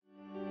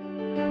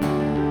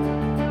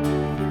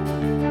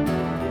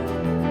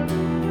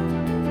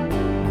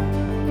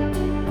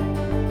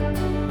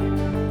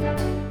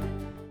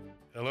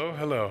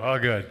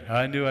good.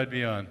 I knew I'd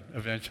be on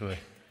eventually.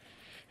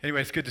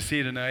 Anyway, it's good to see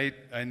you tonight.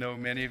 I know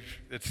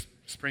it's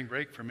spring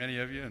break for many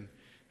of you, and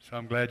so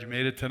I'm glad you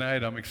made it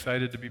tonight. I'm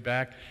excited to be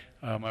back.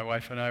 My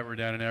wife and I were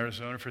down in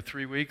Arizona for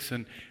 3 weeks,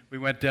 and we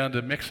went down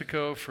to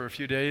Mexico for a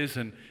few days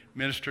and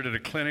ministered at a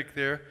clinic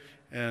there,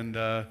 and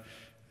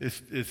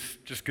it's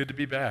just good to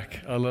be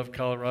back. I love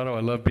Colorado.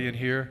 I love being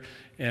here,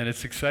 and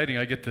it's exciting.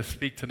 I get to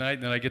speak tonight,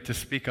 and then I get to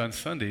speak on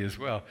Sunday as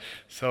well.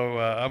 So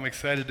I'm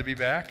excited to be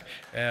back,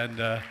 and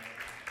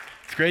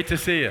it's great to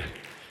see you.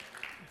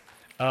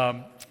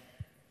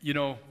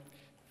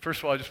 First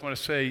of all, I just want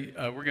to say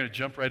we're going to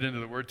jump right into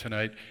the Word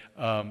tonight.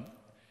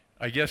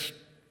 I guess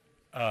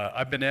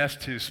I've been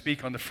asked to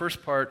speak on the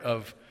first part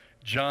of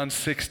John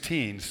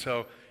 16.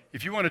 So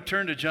if you want to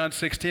turn to John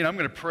 16, I'm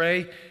going to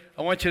pray.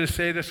 I want you to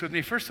say this with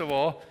me. First of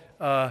all,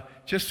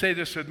 just say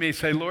this with me.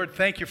 Say, Lord,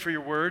 thank you for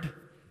your Word.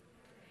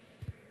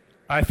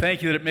 I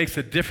thank you that it makes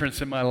a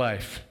difference in my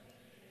life.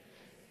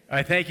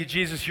 I thank you,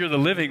 Jesus, you're the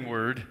living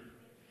Word,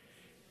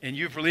 and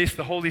you've released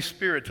the Holy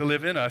Spirit to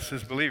live in us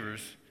as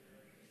believers.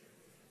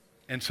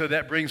 And so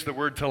that brings the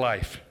Word to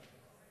life.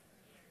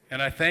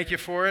 And I thank you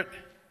for it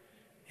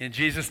in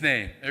Jesus'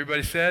 name.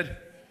 Everybody said?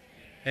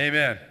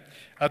 Amen.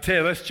 I'll tell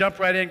you, let's jump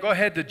right in. Go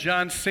ahead to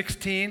John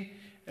 16,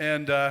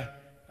 and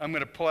I'm going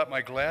to pull out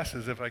my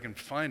glasses if I can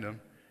find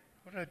them.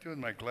 What did I do with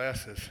my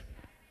glasses?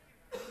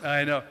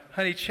 I know.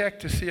 Honey, check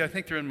to see. I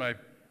think they're in my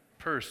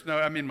purse. No,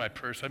 I mean my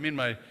purse. I mean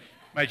my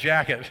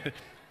jacket.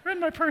 They're in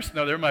my purse.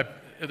 No,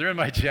 they're in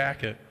my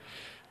jacket,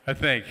 I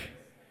think.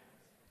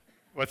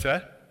 What's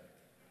that?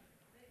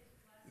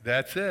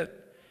 That's it.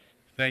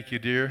 Thank you,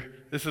 dear.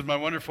 This is my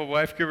wonderful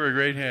wife. Give her a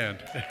great hand.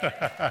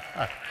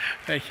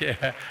 Thank you.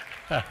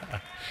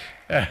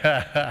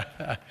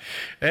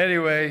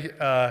 Anyway,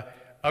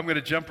 I'm going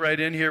to jump right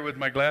in here with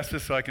my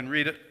glasses so I can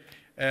read it.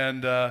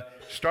 And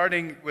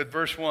starting with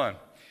verse 1.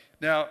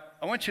 Now,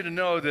 I want you to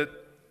know that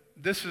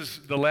this is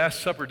the Last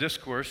Supper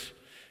discourse.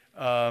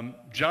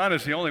 John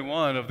is the only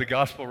one of the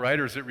gospel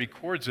writers that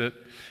records it,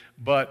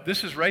 but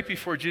this is right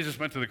before Jesus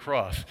went to the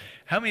cross.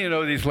 How many of you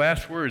know these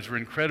last words were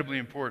incredibly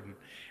important?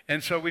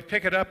 And so we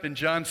pick it up in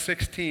John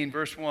 16,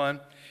 verse 1,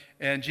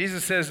 and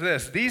Jesus says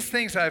this, "These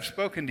things I have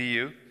spoken to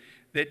you,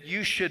 that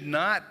you should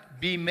not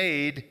be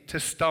made to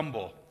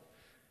stumble.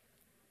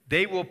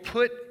 They will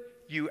put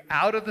you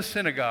out of the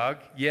synagogue.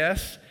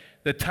 Yes,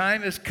 the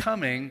time is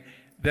coming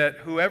that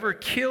whoever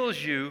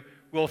kills you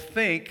will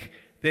think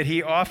that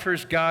he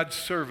offers God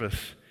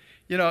service."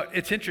 You know,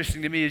 it's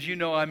interesting to me, as you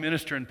know, I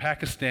minister in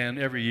Pakistan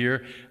every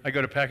year. I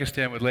go to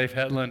Pakistan with Leif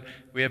Hetland.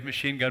 We have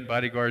machine gun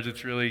bodyguards.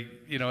 It's really,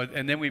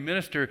 and then we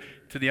minister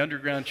to the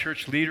underground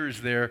church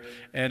leaders there,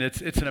 and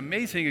it's an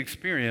amazing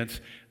experience.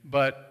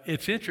 But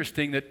it's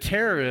interesting that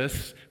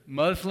terrorists,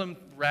 Muslim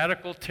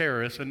radical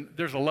terrorists, and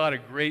there's a lot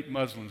of great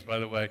Muslims, by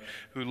the way,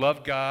 who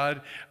love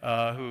God,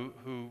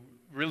 who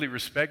really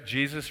respect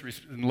Jesus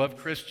and love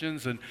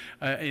Christians, and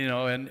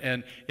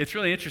it's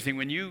really interesting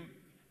when you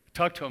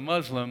talk to a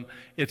Muslim,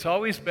 it's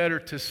always better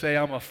to say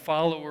I'm a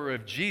follower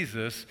of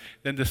Jesus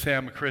than to say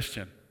I'm a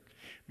Christian.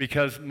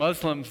 Because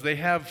Muslims, they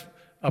have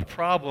a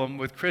problem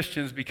with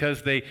Christians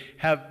because they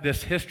have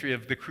this history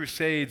of the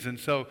Crusades, and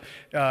so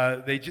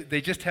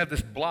they just have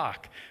this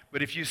block.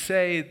 But if you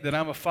say that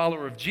I'm a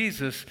follower of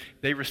Jesus,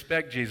 they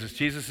respect Jesus.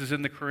 Jesus is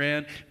in the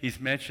Quran. He's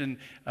mentioned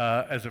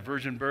as a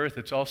virgin birth.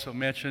 It's also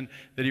mentioned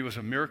that he was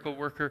a miracle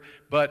worker.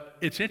 But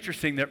it's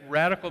interesting that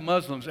radical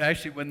Muslims,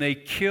 actually, when they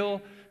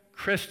kill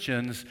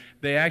Christians,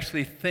 they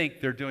actually think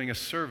they're doing a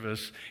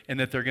service and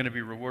that they're going to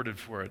be rewarded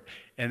for it.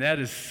 And that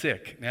is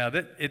sick. Now,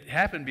 it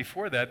happened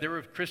before that. There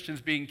were Christians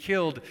being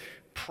killed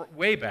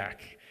way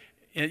back.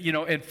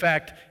 In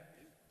fact,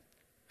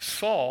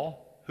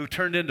 Saul, who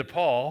turned into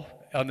Paul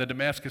on the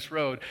Damascus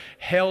Road,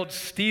 held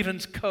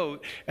Stephen's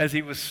coat as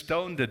he was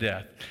stoned to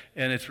death.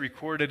 And it's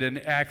recorded in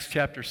Acts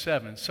chapter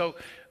 7. So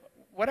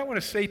what I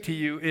want to say to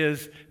you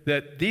is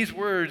that these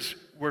words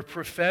were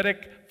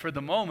prophetic for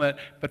the moment,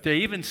 but they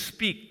even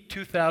speak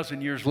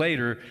 2,000 years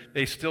later.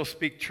 They still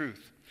speak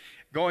truth.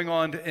 Going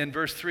on in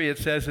verse 3, it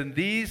says, "And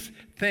these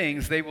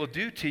things they will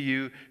do to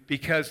you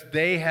because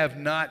they have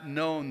not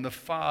known the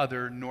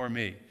Father nor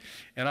me."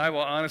 And I will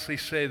honestly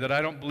say that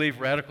I don't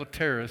believe radical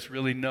terrorists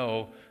really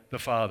know the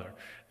Father.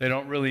 They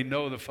don't really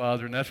know the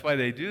Father, and that's why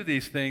they do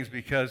these things,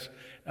 because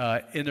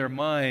in their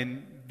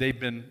mind,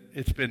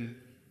 it's been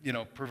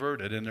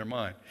perverted in their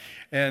mind.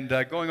 And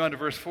going on to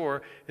verse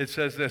 4, it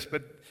says this,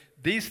 "But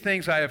these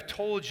things I have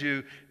told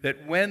you,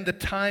 that when the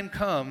time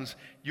comes,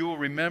 you will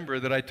remember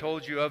that I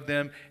told you of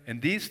them.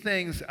 And these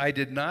things I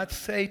did not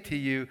say to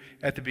you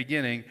at the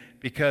beginning,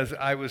 because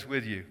I was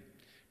with you.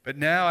 But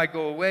now I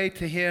go away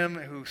to him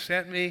who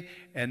sent me,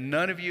 and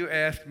none of you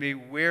asked me,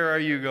 'Where are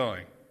you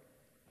going?'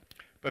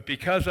 But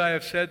because I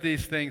have said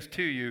these things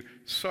to you,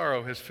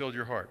 sorrow has filled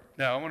your heart."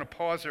 Now, I want to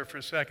pause there for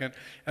a second,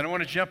 and I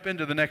want to jump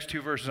into the next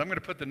two verses. I'm going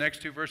to put the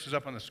next two verses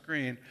up on the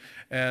screen,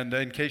 and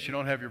in case you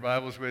don't have your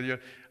Bibles with you,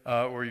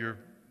 or your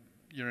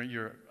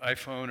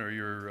iPhone, or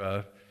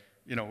your,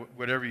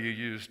 whatever you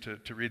use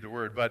to read the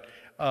Word. But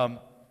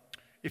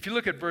if you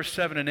look at verse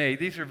 7 and 8,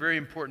 these are very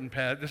important.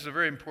 This is a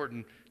very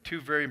important,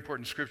 two very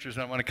important scriptures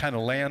that I want to kind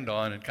of land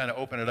on and kind of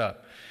open it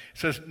up. It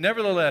says,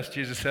 nevertheless,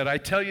 Jesus said, I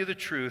tell you the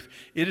truth,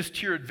 it is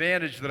to your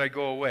advantage that I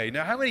go away.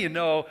 Now, how many of you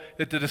know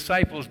that the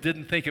disciples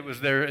didn't think it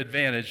was their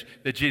advantage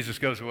that Jesus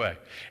goes away?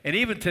 And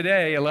even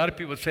today, a lot of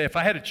people would say, if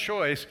I had a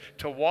choice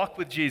to walk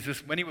with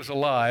Jesus when he was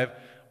alive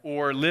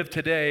or live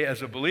today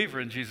as a believer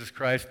in Jesus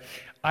Christ,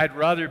 I'd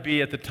rather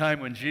be at the time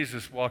when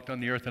Jesus walked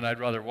on the earth, and I'd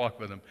rather walk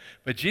with him.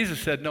 But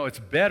Jesus said, no, it's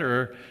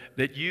better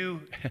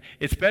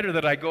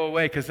that I go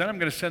away, because then I'm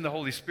going to send the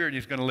Holy Spirit, and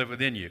he's going to live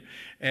within you.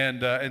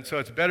 And so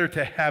it's better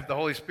to have the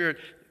Holy Spirit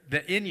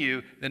in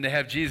you than to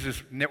have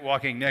Jesus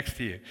walking next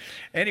to you.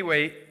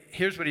 Anyway,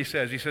 here's what he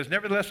says. He says,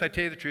 nevertheless, I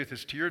tell you the truth,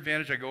 it's to your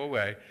advantage I go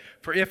away.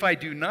 For if I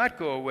do not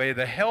go away,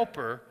 the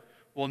Helper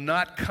will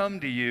not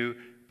come to you,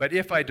 but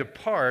if I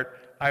depart,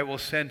 I will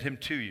send him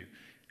to you.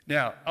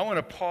 Now, I want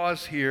to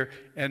pause here,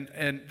 and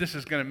this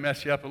is going to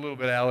mess you up a little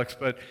bit, Alex,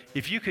 but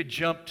if you could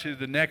jump to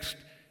the next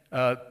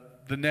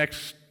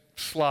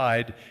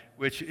slide,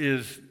 which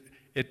is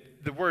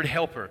the word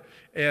helper.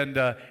 And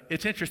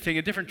it's interesting,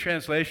 in different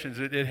translations,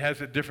 it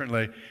has it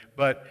differently.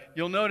 But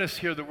you'll notice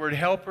here the word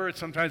helper,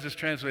 sometimes it's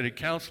translated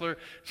counselor,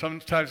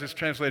 sometimes it's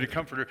translated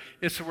comforter.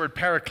 It's the word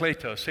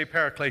parakletos. Say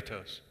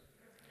parakletos.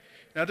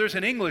 Now, there's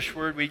an English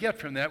word we get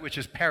from that, which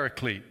is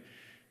paraclete.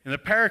 And the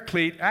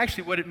paraclete,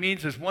 actually what it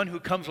means is one who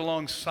comes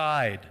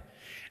alongside.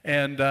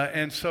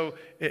 And so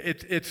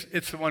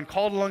it's the one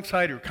called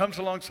alongside, who comes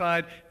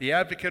alongside, the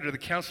advocate or the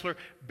counselor.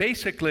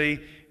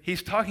 Basically,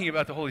 he's talking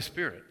about the Holy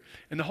Spirit.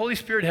 And the Holy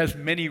Spirit has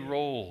many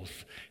roles.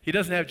 He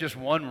doesn't have just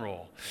one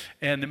role.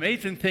 And the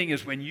amazing thing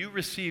is when you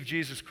receive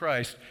Jesus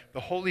Christ, the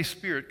Holy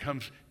Spirit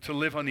comes to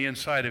live on the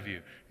inside of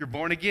you. You're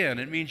born again.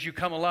 It means you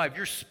come alive.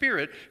 Your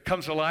spirit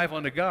comes alive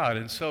unto God.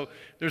 And so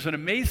there's an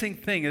amazing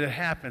thing that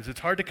happens.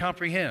 It's hard to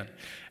comprehend.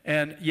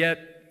 And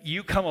yet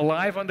you come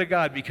alive unto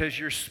God because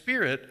your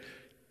spirit,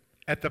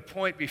 at the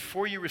point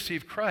before you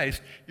received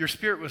Christ, your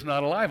spirit was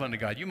not alive unto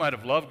God. You might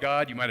have loved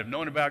God, you might have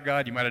known about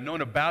God, you might have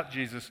known about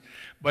Jesus,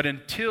 but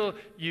until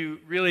you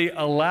really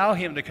allow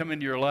him to come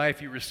into your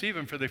life, you receive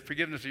him for the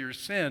forgiveness of your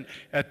sin,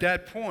 at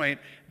that point,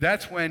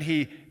 that's when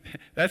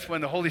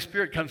the Holy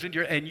Spirit comes into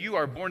you, and you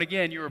are born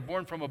again, you are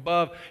born from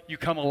above, you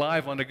come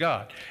alive unto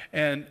God.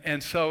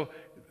 And so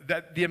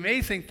the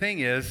amazing thing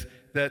is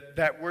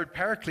that word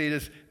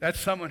paraclete that's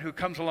someone who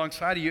comes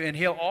alongside of you, and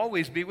he'll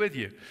always be with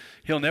you.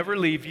 He'll never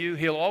leave you.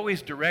 He'll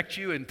always direct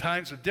you in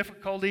times of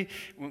difficulty.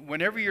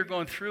 Whenever you're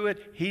going through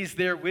it, he's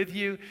there with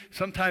you.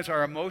 Sometimes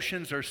our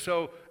emotions are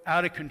so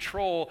out of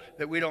control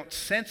that we don't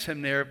sense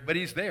him there, but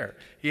he's there.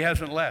 He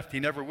hasn't left. He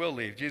never will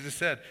leave. Jesus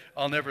said,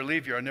 I'll never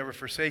leave you. I'll never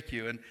forsake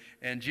you.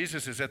 And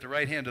Jesus is at the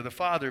right hand of the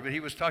Father, but he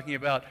was talking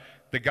about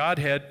the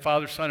Godhead,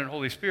 Father, Son, and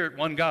Holy Spirit,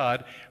 one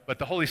God, but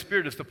the Holy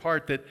Spirit is the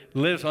part that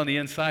lives on the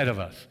inside of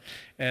us.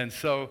 And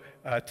so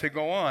to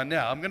go on,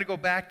 now I'm going to go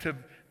back to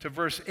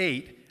verse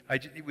 8.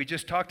 We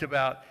just talked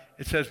about,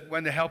 it says,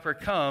 when the Helper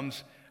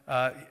comes,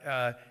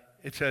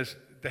 it says,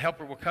 the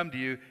Helper will come to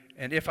you,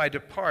 and if I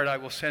depart, I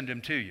will send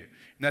him to you.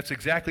 And that's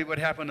exactly what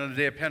happened on the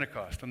day of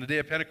Pentecost. On the day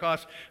of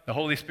Pentecost, the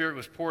Holy Spirit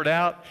was poured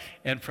out,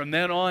 and from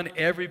then on,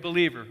 every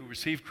believer who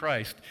received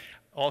Christ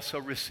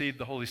also received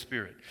the Holy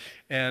Spirit.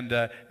 And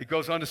it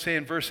goes on to say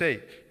in verse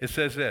 8, it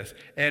says this,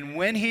 and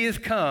when he is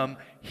come,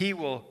 he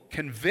will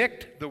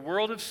convict the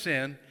world of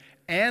sin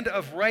and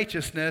of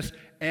righteousness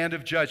and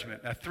of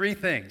judgment. Now, three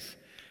things.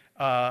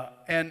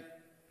 And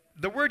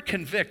the word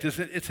convict,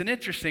 it's an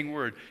interesting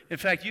word. In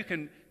fact,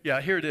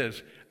 here it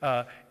is.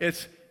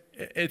 It's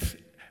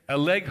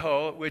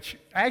alegho, which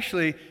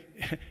actually,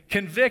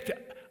 convict,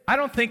 I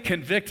don't think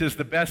convict is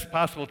the best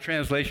possible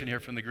translation here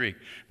from the Greek.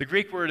 The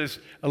Greek word is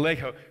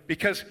alegho,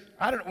 because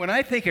when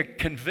I think of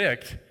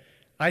convict,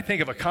 I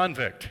think of a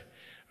convict.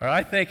 Or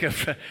I think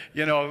of,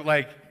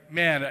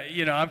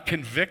 I'm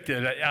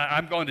convicted.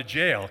 I'm going to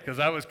jail because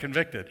I was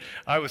convicted.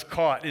 I was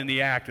caught in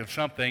the act of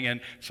something,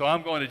 and so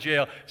I'm going to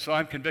jail, so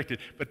I'm convicted.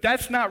 But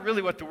that's not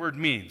really what the word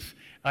means.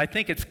 I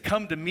think it's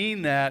come to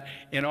mean that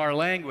in our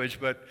language,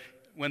 but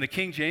when the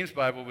King James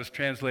Bible was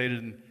translated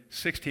in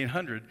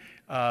 1600,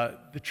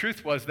 the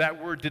truth was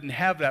that word didn't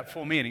have that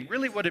full meaning.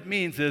 Really what it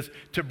means is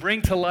to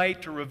bring to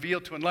light, to reveal,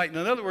 to enlighten.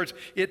 In other words,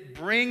 it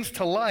brings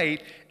to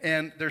light,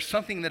 and there's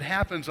something that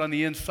happens on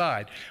the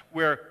inside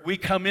where we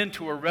come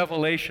into a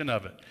revelation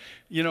of it.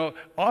 You know,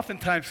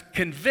 oftentimes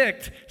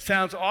convict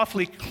sounds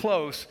awfully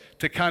close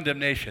to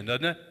condemnation,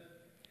 doesn't it?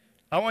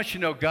 I want you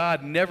to know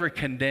God never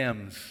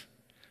condemns.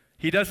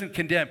 He doesn't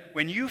condemn.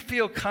 When you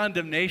feel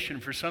condemnation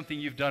for something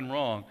you've done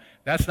wrong,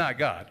 that's not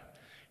God.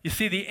 You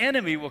see, the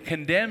enemy will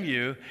condemn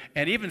you,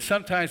 and even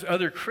sometimes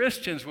other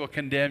Christians will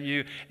condemn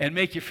you and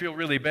make you feel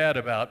really bad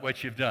about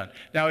what you've done.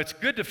 Now, it's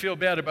good to feel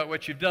bad about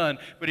what you've done,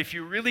 but if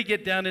you really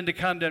get down into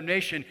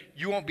condemnation,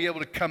 you won't be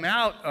able to come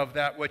out of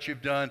that, what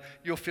you've done.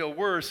 You'll feel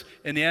worse,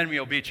 and the enemy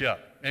will beat you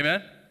up.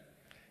 Amen?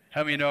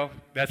 How many know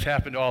that's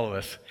happened to all of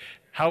us?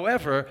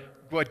 However,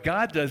 what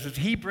God does is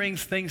he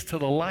brings things to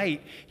the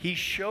light. He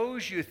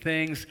shows you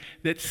things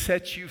that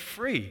set you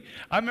free.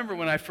 I remember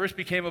when I first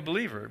became a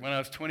believer, when I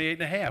was 28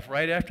 and a half,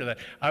 right after that,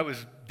 I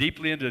was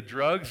deeply into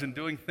drugs and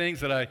doing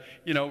things that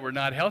were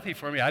not healthy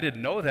for me. I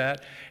didn't know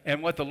that.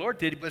 And what the Lord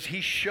did was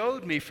he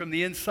showed me from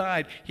the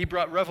inside. He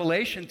brought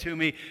revelation to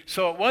me.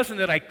 So it wasn't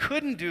that I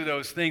couldn't do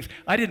those things.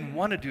 I didn't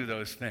want to do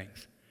those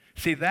things.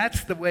 See,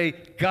 that's the way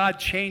God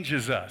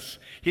changes us.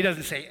 He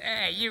doesn't say,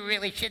 you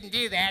really shouldn't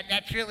do that.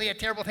 That's really a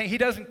terrible thing. He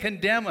doesn't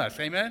condemn us.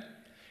 Amen?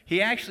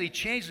 He actually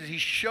changes. He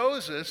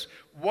shows us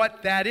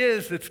what that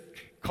is that's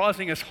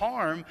causing us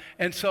harm.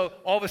 And so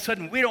all of a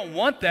sudden, we don't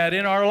want that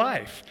in our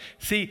life.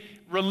 See,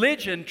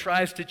 religion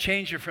tries to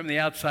change you from the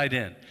outside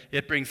in.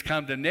 It brings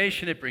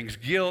condemnation. It brings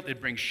guilt.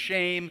 It brings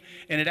shame.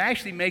 And it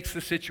actually makes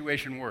the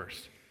situation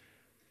worse.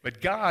 But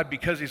God,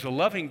 because he's a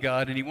loving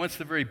God and he wants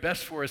the very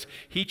best for us,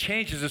 he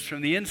changes us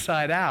from the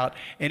inside out,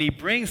 and he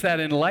brings that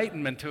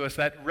enlightenment to us,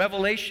 that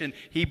revelation.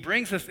 He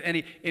brings us,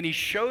 and he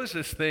shows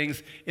us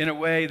things in a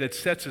way that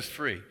sets us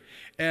free.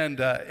 And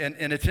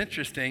it's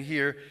interesting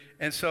here.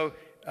 And so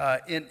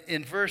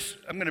in verse,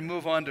 I'm going to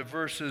move on to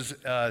verses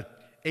 8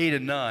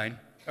 and 9.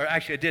 Or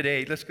actually, I did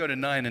 8. Let's go to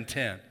 9 and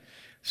 10.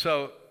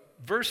 So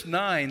verse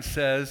 9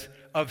 says,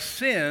 of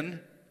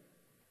sin...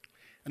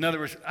 In other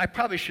words,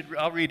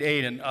 I'll read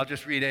 8, and I'll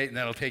just read 8, and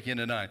that'll take you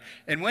into 9.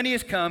 And when he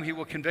has come, he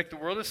will convict the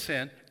world of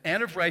sin,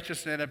 and of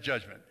righteousness, and of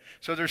judgment.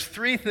 So there's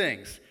three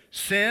things: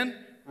 sin,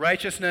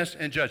 righteousness,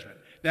 and judgment.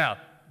 Now,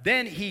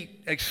 then he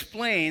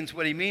explains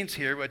what he means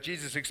here, what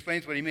Jesus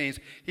explains what he means.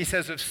 He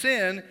says, of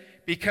sin,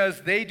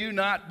 because they do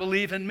not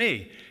believe in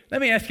me.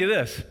 Let me ask you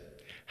this.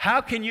 How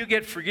can you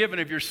get forgiven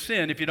of your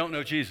sin if you don't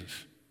know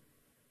Jesus?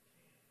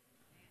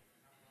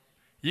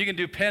 You can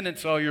do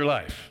penance all your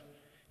life.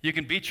 You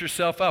can beat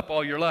yourself up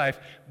all your life,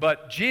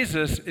 but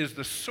Jesus is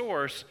the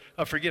source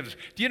of forgiveness.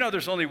 Do you know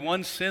there's only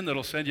one sin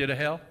that'll send you to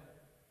hell?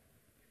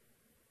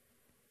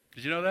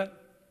 Did you know that?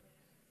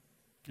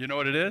 You know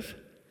what it is?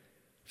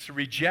 It's the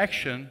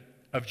rejection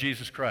of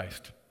Jesus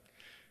Christ.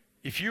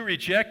 If you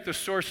reject the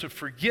source of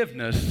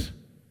forgiveness,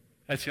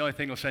 that's the only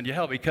thing that'll send you to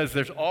hell, because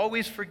there's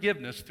always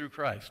forgiveness through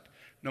Christ,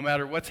 no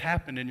matter what's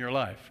happened in your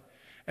life.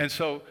 And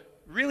so,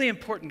 really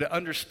important to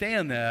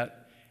understand that.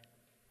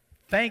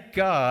 Thank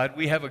God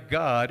we have a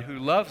God who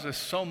loves us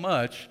so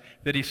much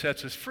that he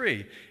sets us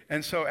free.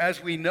 And so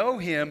as we know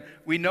him,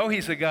 we know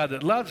he's a God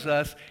that loves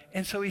us,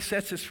 and so he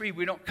sets us free.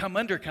 We don't come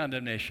under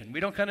condemnation. We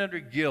don't come under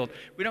guilt.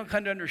 We don't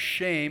come under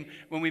shame.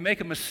 When we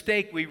make a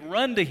mistake, we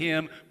run to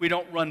him. We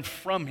don't run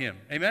from him.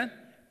 Amen?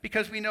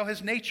 Because we know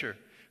his nature.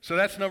 So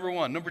that's number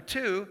one. Number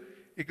two,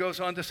 it goes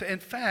on to say, in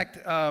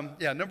fact,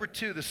 number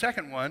two, the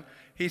second one,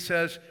 he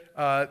says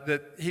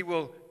that he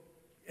will...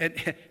 And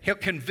he'll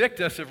convict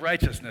us of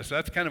righteousness.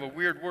 That's kind of a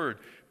weird word,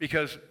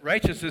 because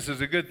righteousness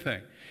is a good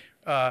thing.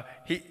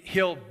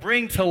 He'll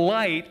bring to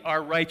light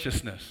our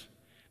righteousness.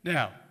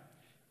 Now,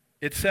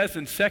 it says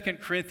in 2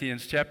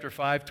 Corinthians chapter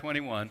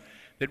 5:21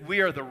 that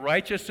we are the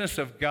righteousness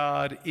of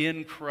God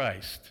in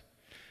Christ.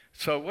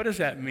 So what does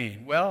that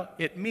mean? Well,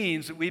 it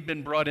means that we've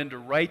been brought into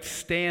right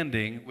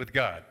standing with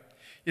God.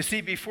 You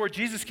see, before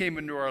Jesus came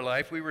into our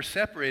life, we were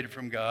separated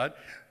from God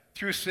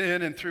through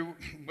sin and through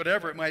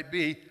whatever it might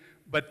be.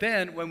 But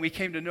then when we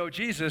came to know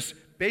Jesus,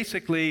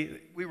 basically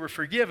we were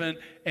forgiven,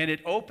 and it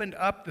opened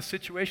up the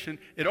situation.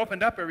 It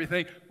opened up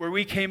everything where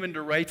we came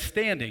into right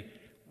standing.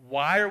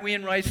 Why are we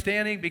in right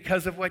standing?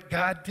 Because of what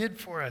God did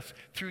for us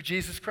through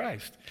Jesus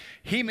Christ.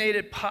 He made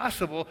it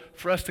possible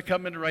for us to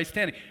come into right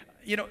standing.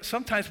 You know,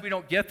 sometimes we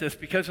don't get this,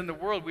 because in the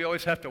world we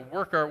always have to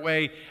work our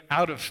way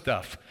out of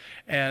stuff.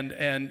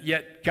 And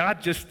yet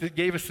God just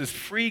gave us this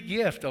free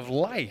gift of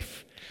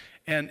life.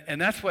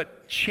 And that's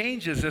what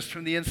changes us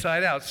from the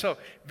inside out. So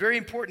very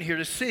important here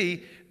to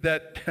see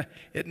that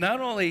it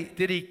not only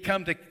did he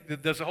come to,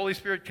 does the Holy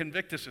Spirit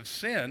convict us of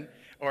sin,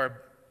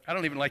 or I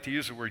don't even like to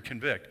use the word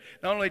convict.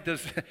 Not only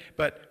does,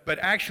 but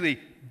actually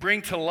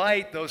bring to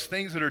light those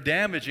things that are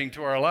damaging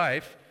to our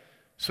life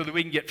so that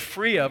we can get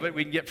free of it,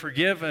 we can get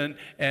forgiven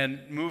and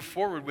move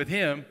forward with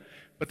him.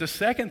 But the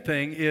second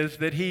thing is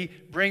that he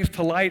brings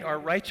to light our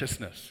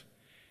righteousness.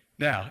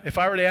 Now, if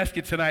I were to ask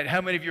you tonight,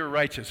 how many of you are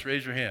righteous?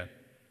 Raise your hand.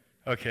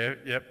 Okay,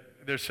 yep,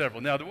 there's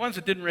several. Now, the ones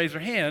that didn't raise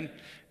their hand,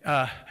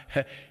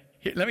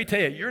 let me tell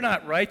you, you're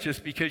not righteous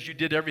because you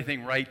did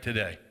everything right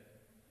today.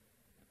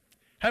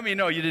 How many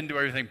know you didn't do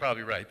everything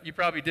probably right? You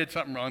probably did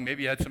something wrong.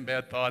 Maybe you had some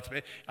bad thoughts.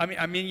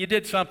 I mean, you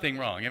did something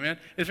wrong. Amen?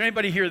 Is there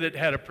anybody here that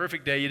had a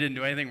perfect day? You didn't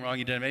do anything wrong.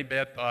 You didn't have any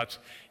bad thoughts.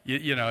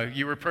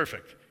 You were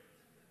perfect.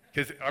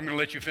 Because I'm going to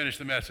let you finish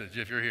the message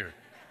if you're here.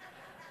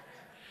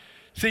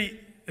 See,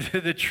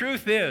 the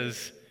truth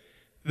is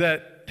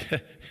that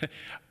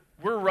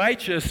we're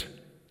righteous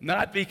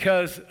not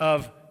because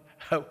of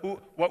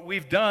what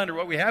we've done or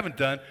what we haven't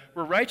done.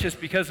 We're righteous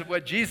because of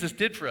what Jesus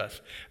did for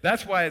us.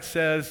 That's why it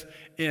says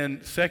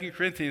in 2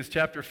 Corinthians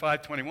chapter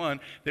 5:21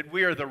 that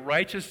we are the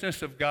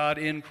righteousness of God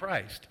in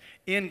Christ.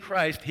 In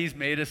Christ, he's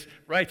made us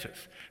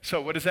righteous.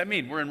 So what does that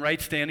mean? We're in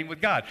right standing with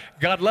God.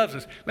 God loves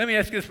us. Let me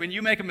ask you this. When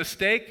you make a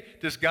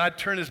mistake, does God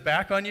turn his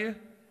back on you?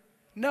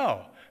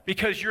 No.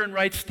 because you're in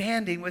right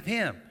standing with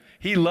him.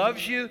 He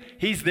loves you.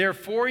 He's there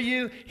for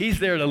you. He's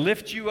there to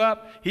lift you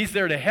up. He's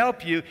there to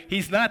help you.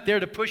 He's not there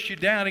to push you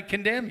down and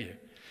condemn you.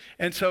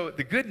 And so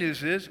the good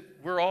news is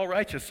we're all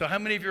righteous. So how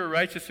many of you are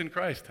righteous in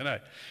Christ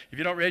tonight? If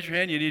you don't raise your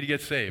hand, you need to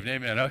get saved.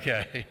 Amen.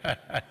 Okay.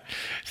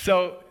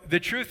 So the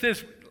truth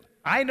is,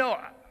 I know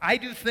I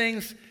do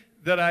things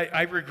that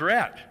I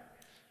regret.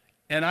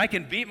 And I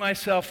can beat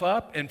myself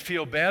up and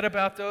feel bad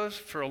about those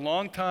for a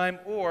long time,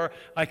 or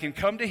I can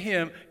come to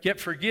him,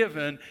 get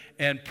forgiven,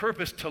 and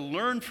purpose to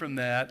learn from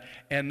that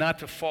and not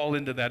to fall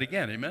into that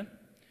again. Amen?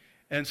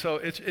 And so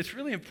it's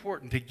really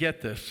important to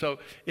get this. So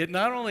it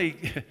not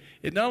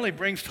only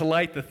brings to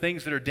light the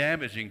things that are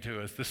damaging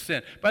to us, the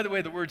sin. By the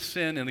way, the word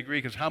sin in the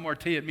Greek is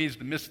hamartia. It means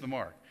to miss the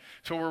mark.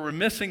 So where we're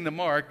missing the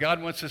mark, God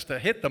wants us to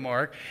hit the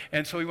mark,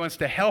 and so he wants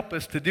to help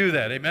us to do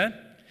that. Amen?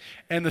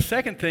 And the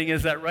second thing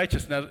is that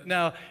righteousness.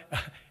 Now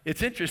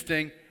it's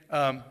interesting.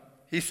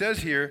 He says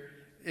here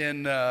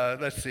in,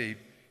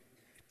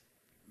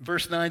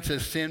 verse 9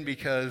 says, sin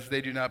because they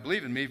do not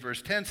believe in me.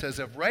 Verse 10 says,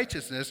 of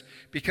righteousness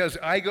because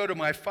I go to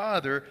my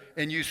Father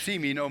and you see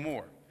me no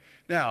more.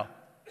 Now,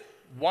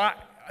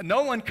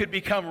 no one could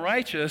become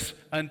righteous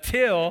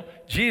until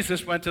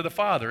Jesus went to the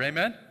Father.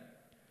 Amen?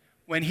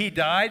 When he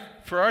died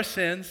for our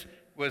sins,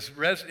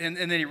 and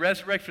then he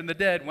resurrected from the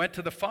dead, went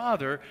to the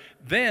Father,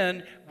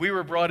 then we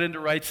were brought into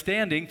right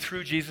standing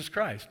through Jesus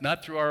Christ,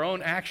 not through our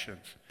own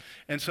actions.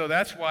 And so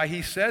that's why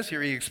he says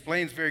here, he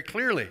explains very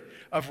clearly,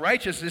 of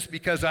righteousness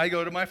because I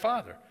go to my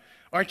Father.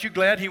 Aren't you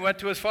glad he went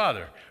to his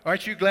Father?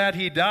 Aren't you glad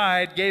he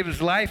died, gave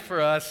his life for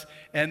us,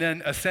 and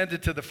then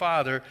ascended to the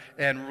Father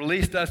and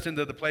released us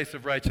into the place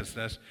of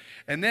righteousness?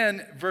 And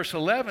then verse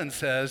 11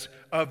 says,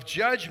 of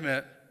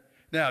judgment.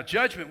 Now,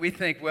 judgment, we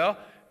think, well,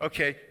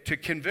 okay, to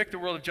convict the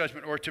world of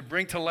judgment or to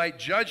bring to light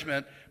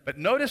judgment. But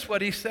notice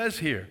what he says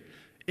here.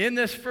 In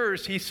this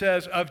verse, he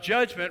says of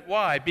judgment.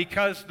 Why?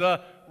 Because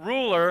the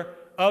ruler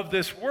of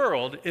this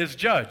world is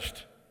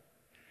judged.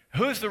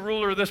 Who's the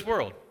ruler of this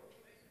world?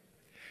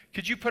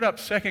 Could you put up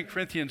 2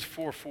 Corinthians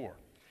 4:4?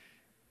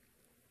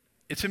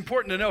 It's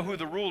important to know who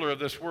the ruler of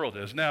this world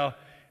is. Now,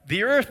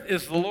 the earth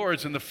is the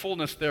Lord's and the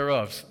fullness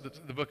thereof,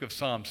 the book of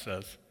Psalms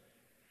says.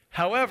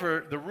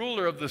 However, the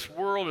ruler of this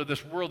world or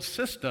this world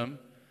system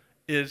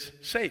is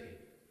Satan.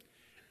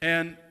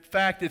 And in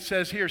fact, it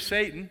says here,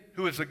 Satan,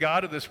 who is the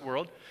god of this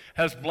world,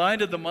 has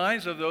blinded the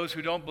minds of those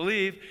who don't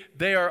believe.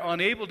 They are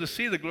unable to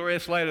see the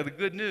glorious light of the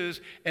good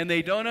news, and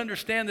they don't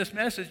understand this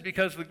message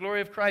because of the glory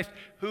of Christ,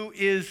 who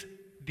is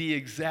the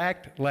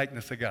exact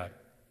likeness of God.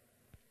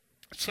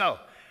 So,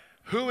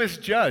 who is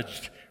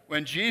judged?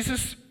 When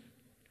Jesus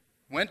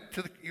when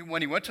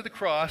he went to the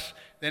cross,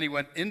 then he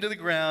went into the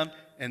ground,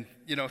 and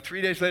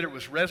 3 days later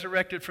was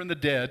resurrected from the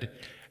dead,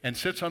 and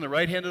sits on the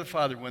right hand of the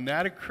Father. When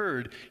that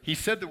occurred, he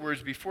said the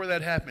words before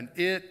that happened,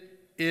 it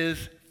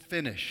is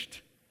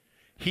finished.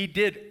 He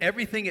did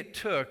everything it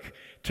took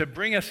to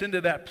bring us into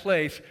that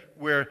place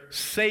where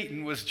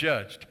Satan was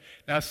judged.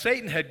 Now,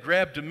 Satan had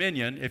grabbed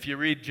dominion. If you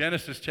read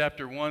Genesis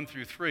chapter 1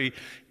 through 3,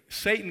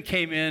 Satan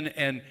came in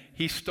and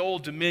he stole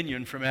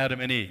dominion from Adam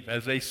and Eve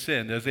as they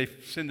sinned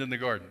in the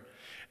garden.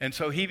 And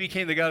so he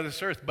became the God of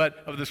this earth,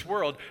 of this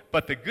world.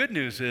 But the good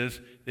news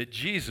is that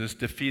Jesus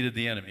defeated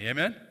the enemy.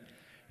 Amen?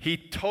 He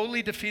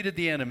totally defeated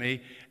the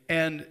enemy,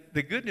 and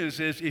the good news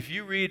is, if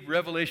you read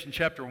Revelation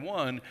chapter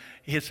 1,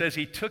 it says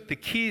he took the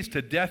keys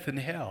to death and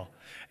hell,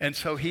 and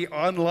so he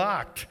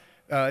unlocked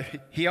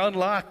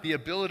the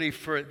ability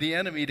for the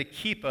enemy to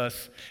keep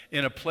us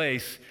in a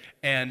place,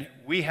 and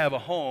we have a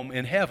home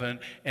in heaven,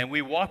 and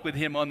we walk with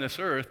him on this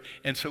earth,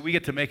 and so we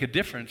get to make a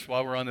difference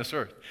while we're on this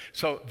earth.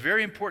 So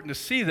very important to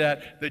see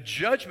that. The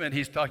judgment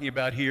he's talking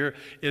about here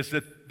is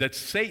that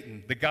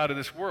Satan, the god of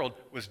this world,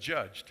 was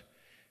judged.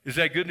 Is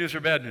that good news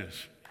or bad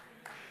news?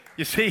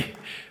 You see,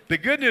 the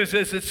good news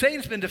is that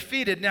Satan's been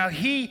defeated. Now,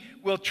 he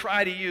will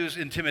try to use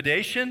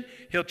intimidation.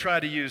 He'll try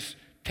to use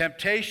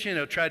temptation.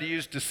 He'll try to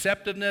use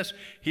deceptiveness.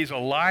 He's a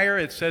liar.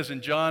 It says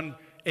in John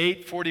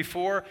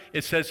 8:44,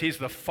 it says he's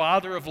the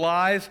father of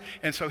lies.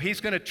 And so he's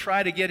going to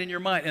try to get in your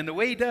mind. And the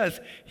way he does,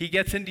 he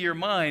gets into your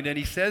mind and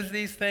he says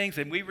these things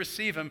and we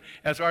receive them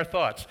as our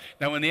thoughts.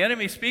 Now, when the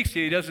enemy speaks to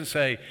you, he doesn't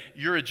say,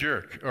 you're a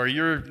jerk, or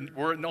you're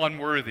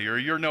unworthy, or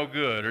you're no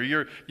good,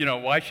 or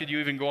why should you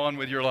even go on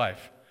with your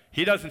life?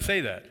 He doesn't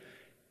say that.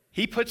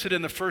 He puts it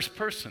in the first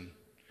person.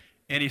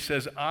 And he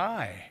says,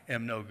 I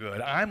am no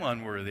good. I'm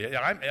unworthy.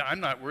 I'm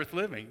not worth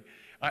living.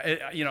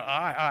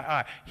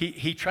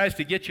 He tries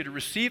to get you to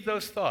receive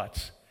those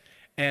thoughts,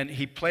 and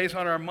he plays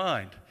on our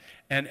mind.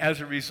 And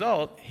as a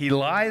result, he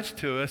lies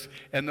to us,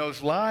 and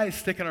those lies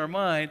stick in our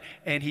mind,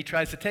 and he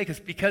tries to take us.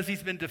 Because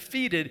he's been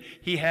defeated,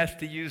 he has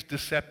to use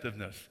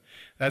deceptiveness.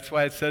 That's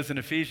why it says in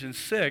Ephesians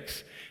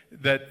 6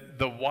 that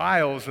the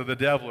wiles of the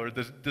devil, or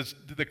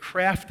the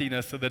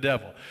craftiness of the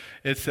devil.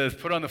 It says,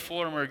 put on the full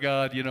armor of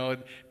God,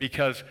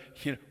 because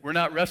we're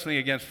not wrestling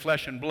against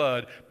flesh and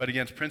blood, but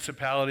against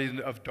principalities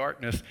of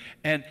darkness.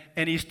 And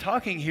he's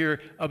talking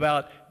here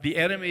about the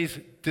enemy's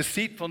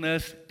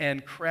deceitfulness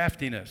and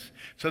craftiness.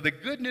 So the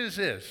good news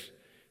is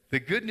The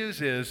good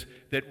news is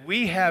that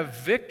we have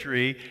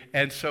victory,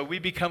 and so we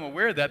become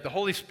aware of that. The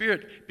Holy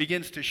Spirit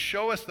begins to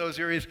show us those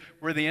areas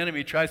where the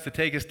enemy tries to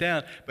take us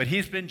down, but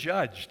he's been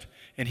judged,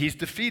 and he's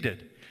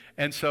defeated.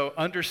 And so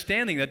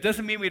understanding that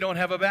doesn't mean we don't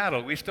have a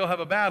battle. We still have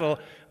a battle,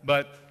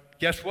 but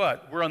guess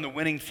what? We're on the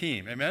winning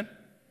team. Amen?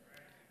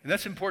 And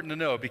that's important to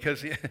know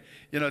because,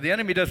 you know, the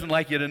enemy doesn't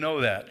like you to know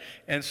that.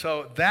 And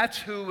so that's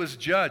who was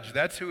judged.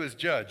 That's who is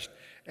judged.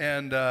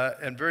 And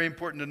very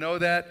important to know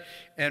that.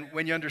 And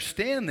when you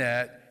understand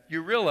that,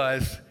 you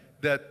realize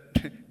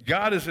that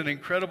God is an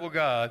incredible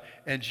God,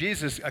 and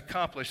Jesus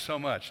accomplished so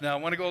much. Now,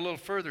 I want to go a little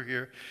further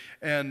here,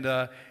 and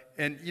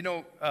you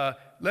know,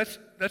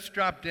 let's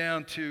drop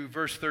down to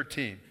verse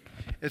 13.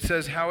 It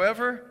says,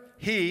 "However,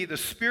 He, the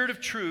Spirit of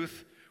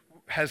truth,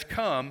 has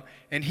come,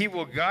 and He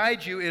will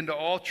guide you into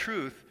all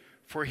truth,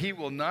 for He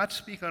will not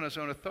speak on His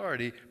own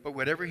authority, but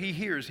whatever He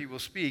hears, He will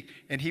speak,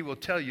 and He will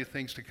tell you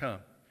things to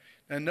come."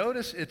 Now,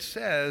 notice it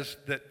says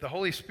that the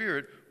Holy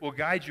Spirit will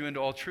guide you into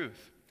all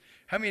truth.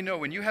 How many know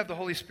when you have the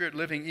Holy Spirit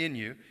living in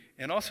you,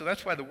 and also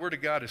that's why the Word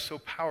of God is so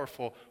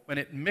powerful, when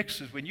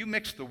you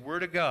mix the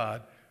Word of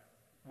God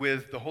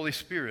with the Holy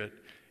Spirit,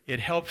 it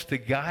helps to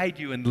guide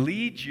you and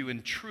lead you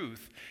in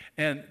truth.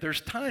 And there's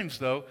times,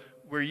 though,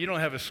 where you don't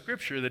have a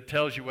scripture that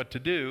tells you what to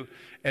do,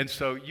 and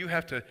so you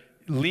have to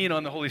lean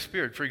on the Holy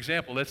Spirit. For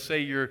example, let's say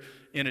you're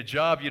in a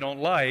job you don't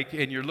like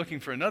and you're looking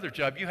for another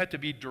job. You have to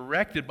be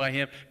directed by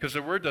Him because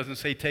the Word doesn't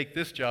say take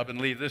this job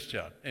and leave this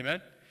job. Amen?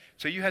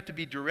 So you have to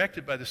be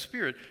directed by the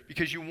Spirit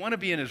because you want to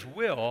be in His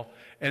will,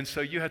 and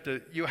so you have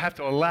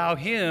to allow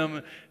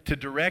Him to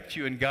direct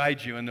you and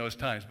guide you in those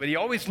times. But He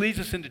always leads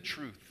us into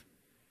truth.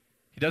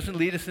 He doesn't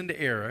lead us into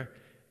error.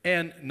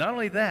 And not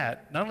only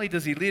that, not only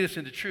does He lead us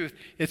into truth,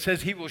 it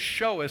says He will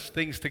show us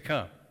things to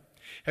come.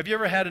 Have you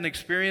ever had an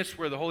experience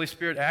where the Holy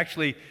Spirit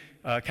actually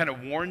kind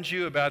of warns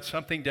you about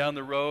something down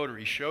the road, or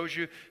He shows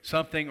you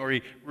something, or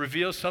He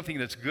reveals something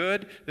that's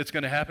good that's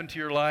going to happen to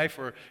your life,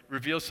 or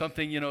reveals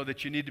something, you know,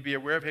 that you need to be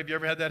aware of? Have you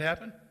ever had that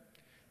happen?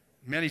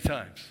 Many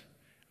times.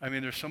 I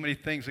mean, there's so many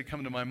things that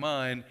come to my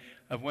mind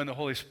of when the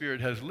Holy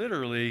Spirit has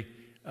literally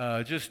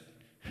just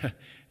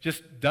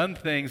done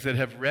things that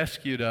have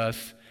rescued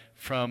us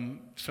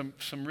from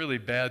some really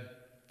bad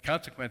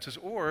consequences,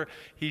 or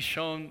he's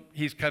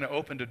kind of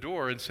opened a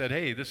door and said,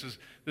 hey, this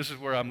is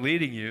where I'm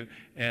leading you,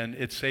 and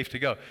it's safe to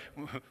go.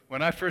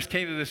 When I first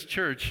came to this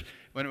church,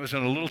 when it was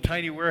in a little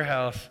tiny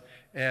warehouse,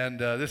 and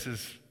this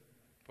is,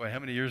 boy, how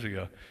many years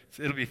ago?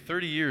 It'll be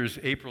 30 years,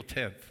 April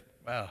 10th.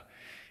 Wow.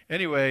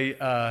 Anyway,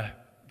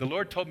 the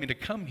Lord told me to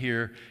come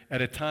here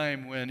at a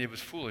time when it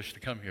was foolish to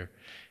come here.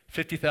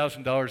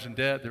 $50,000 in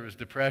debt. There was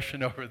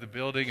depression over the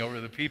building,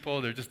 over the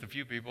people. There were just a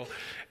few people.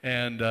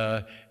 And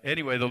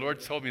anyway, the Lord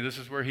told me this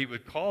is where He was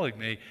calling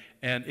me.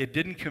 And it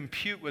didn't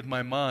compute with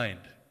my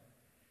mind,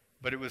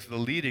 but it was the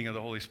leading of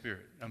the Holy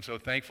Spirit. I'm so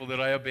thankful that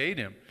I obeyed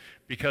Him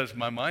because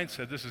my mind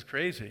said, this is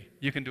crazy.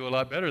 You can do a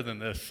lot better than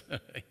this.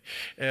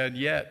 And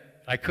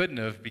yet, I couldn't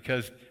have,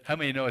 because how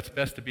many know it's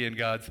best to be in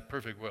God's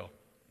perfect will?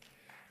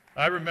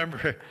 I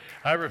remember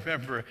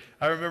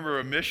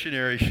a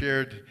missionary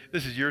shared,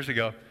 this is years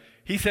ago.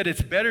 He said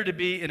it's better to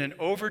be in an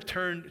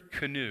overturned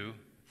canoe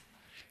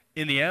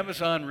in the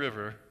Amazon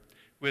River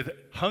with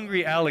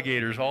hungry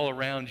alligators all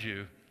around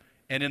you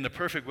and in the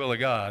perfect will of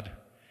God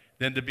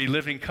than to be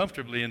living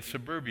comfortably in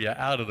suburbia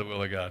out of the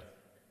will of God.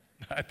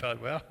 I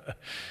thought, well,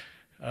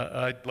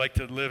 I'd like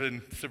to live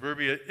in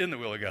suburbia in the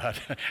will of God.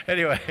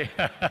 Anyway,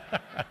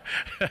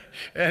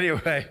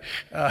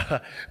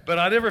 but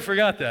I never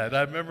forgot that.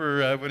 I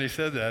remember when he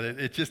said that.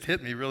 It just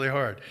hit me really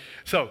hard.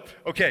 So,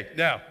 okay,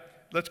 now,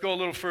 let's go a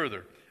little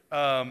further.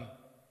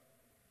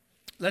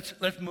 Let's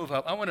move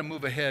up. I want to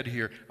move ahead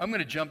here. I'm going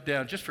to jump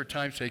down just for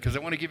time's sake because I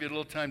want to give you a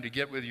little time to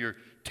get with your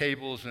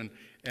tables.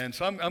 And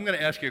so I'm going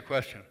to ask you a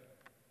question.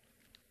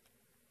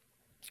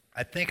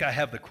 I think I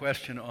have the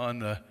question on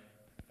the,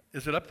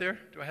 is it up there?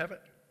 Do I have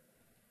it?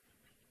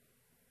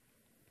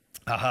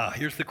 Aha,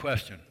 here's the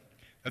question.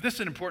 Now, this is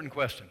an important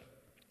question.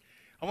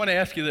 I want to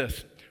ask you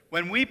this.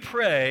 When we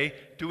pray,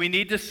 do we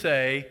need to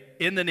say,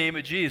 in the name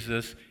of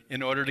Jesus,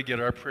 in order to get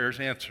our prayers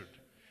answered?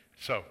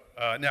 So,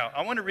 now,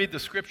 I want to read the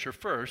scripture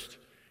first,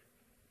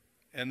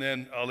 and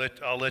then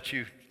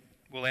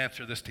we'll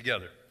answer this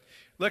together.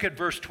 Look at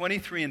verse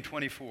 23 and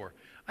 24.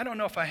 I don't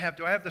know if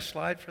do I have the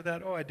slide for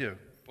that? Oh, I do.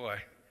 Boy,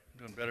 I'm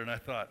doing better than I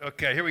thought.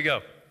 Okay, here we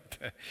go.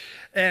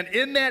 And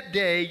in that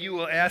day you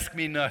will ask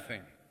me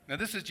nothing. Now,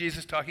 this is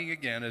Jesus talking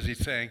again as he's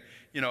saying,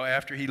 you know,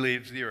 after he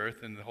leaves the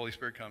earth and the Holy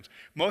Spirit comes.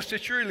 Most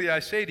assuredly, I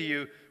say to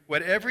you,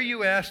 whatever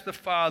you ask the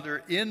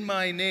Father in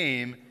my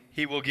name,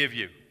 He will give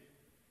you.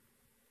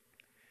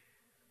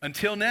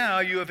 Until now,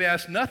 you have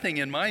asked nothing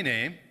in my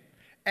name.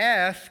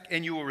 Ask,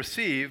 and you will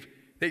receive,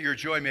 that your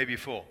joy may be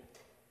full.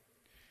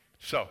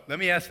 So,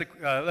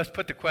 let's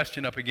put the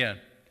question up again.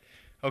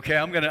 Okay,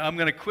 I'm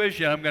gonna quiz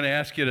you. I'm gonna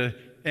ask you to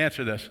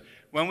answer this.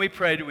 When we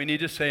pray, do we need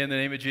to say in the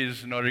name of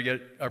Jesus in order to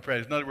get our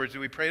prayers? In other words, do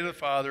we pray to the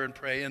Father and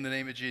pray in the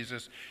name of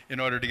Jesus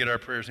in order to get our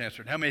prayers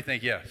answered? How many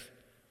think yes?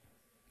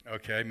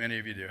 Okay, many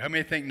of you do. How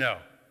many think no?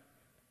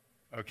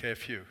 Okay, a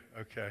few.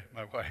 Okay,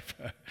 my wife.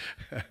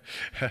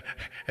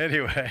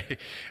 Anyway,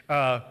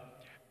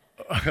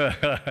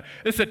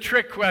 it's a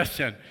trick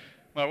question.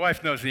 My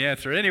wife knows the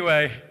answer.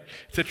 Anyway,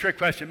 it's a trick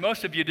question.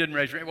 Most of you didn't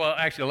raise your hand. Well,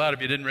 actually, a lot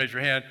of you didn't raise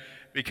your hand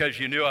because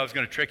you knew I was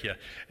going to trick you.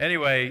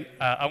 Anyway,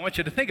 I want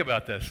you to think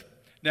about this.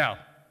 Now,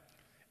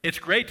 it's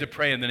great to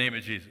pray in the name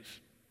of Jesus.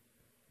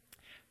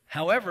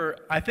 However,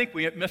 I think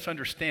we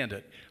misunderstand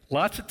it.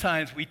 Lots of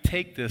times we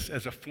take this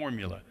as a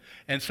formula.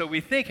 And so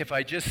we think if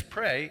I just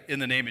pray in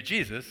the name of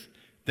Jesus,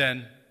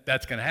 then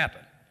that's going to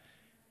happen.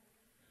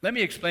 Let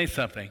me explain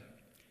something.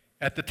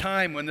 At the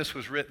time when this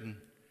was written,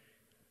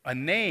 a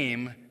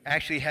name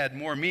actually had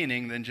more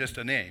meaning than just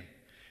a name.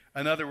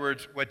 In other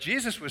words, what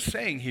Jesus was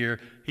saying here,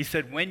 he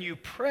said, when you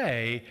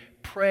pray,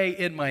 pray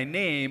in my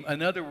name.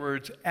 In other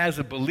words, as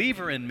a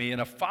believer in me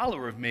and a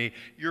follower of me,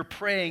 you're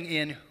praying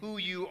in who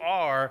you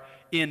are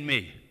in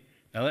me.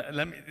 Now,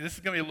 this is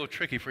going to be a little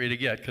tricky for you to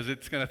get because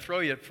it's going to throw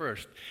you at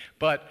first.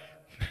 But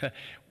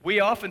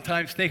we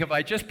oftentimes think if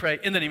I just pray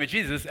in the name of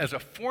Jesus as a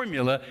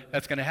formula,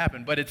 that's going to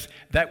happen. But it's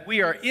that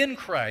we are in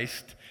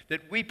Christ,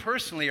 that we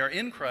personally are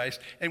in Christ,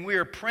 and we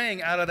are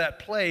praying out of that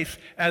place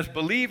as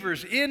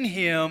believers in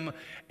Him,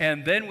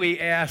 and then we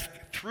ask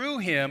through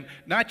Him,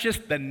 not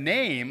just the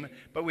name,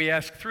 but we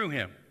ask through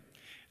Him.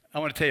 I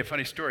want to tell you a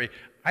funny story.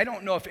 I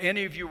don't know if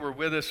any of you were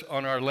with us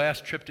on our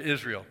last trip to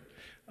Israel.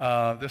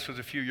 This was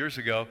a few years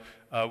ago.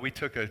 We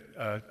took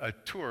a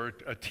tour,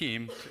 a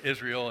team to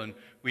Israel, and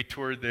we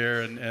toured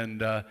there,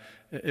 and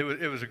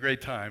it was a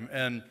great time.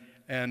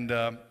 And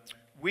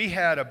we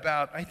had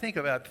about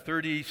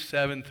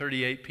 37,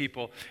 38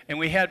 people, and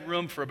we had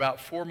room for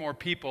about 4 more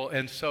people.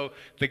 And so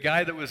the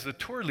guy that was the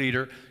tour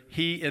leader,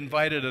 he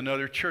invited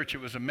another church. It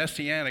was a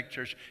Messianic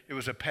church. It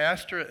was a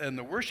pastor and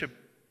the worship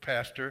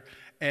pastor,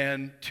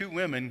 and 2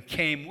 women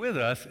came with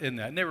us in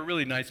that, and they were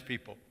really nice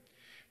people.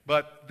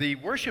 But the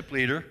worship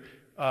leader,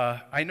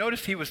 I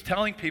noticed he was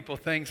telling people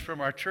things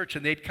from our church,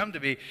 and they'd come to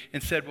me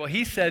and said, well,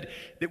 he said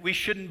that we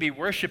shouldn't be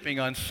worshiping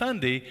on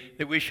Sunday,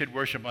 that we should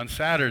worship on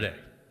Saturday.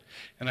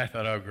 And I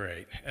thought, oh,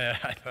 great.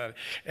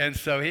 And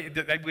so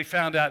we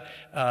found out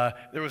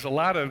there was a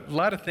lot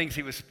of things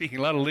he was speaking,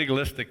 a lot of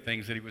legalistic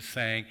things that he was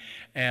saying.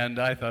 And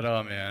I thought,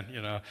 oh, man,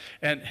 you know.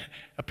 And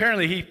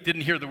apparently he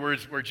didn't hear the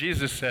words where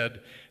Jesus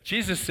said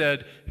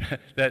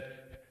that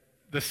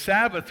the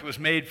Sabbath was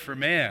made for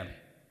man,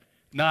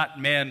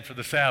 not man for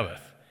the Sabbath.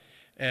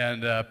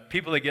 And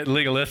people that get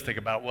legalistic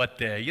about what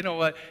day. You know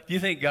what? Do you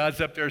think God's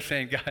up there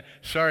saying, God,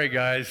 sorry,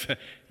 guys,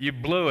 you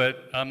blew it.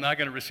 I'm not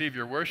going to receive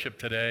your worship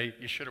today.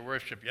 You should have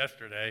worshiped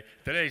yesterday.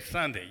 Today's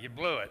Sunday. You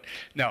blew it.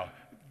 No,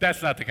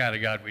 that's not the kind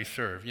of God we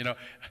serve. You know,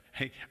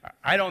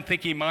 I don't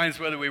think He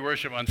minds whether we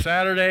worship on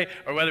Saturday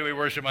or whether we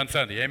worship on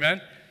Sunday. Amen?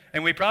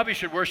 And we probably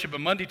should worship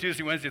on Monday,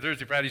 Tuesday, Wednesday,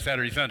 Thursday, Friday,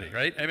 Saturday, Sunday,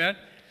 right? Amen?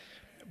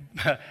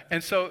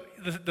 And so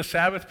the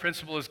Sabbath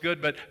principle is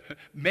good, but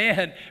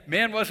man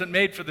wasn't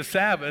made for the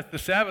Sabbath. The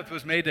Sabbath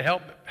was made to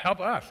help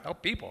us,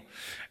 help people.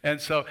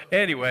 And so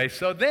anyway,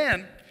 so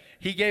then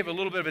he gave a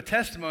little bit of a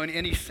testimony,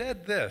 and he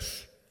said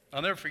this.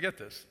 I'll never forget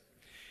this,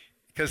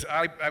 because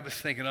I was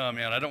thinking, oh,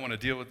 man, I don't want to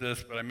deal with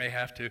this, but I may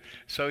have to.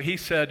 So he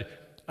said,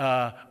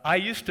 I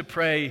used to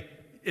pray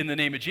in the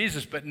name of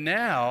Jesus, but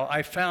now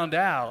I found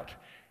out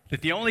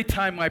that the only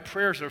time my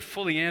prayers are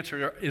fully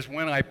answered is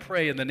when I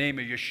pray in the name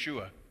of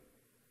Yeshua.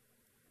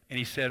 And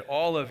he said,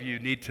 all of you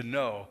need to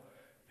know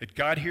that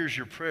God hears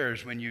your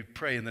prayers when you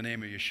pray in the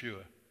name of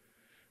Yeshua.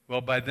 Well,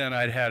 by then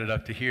I'd had it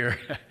up to here.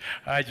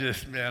 I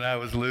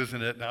was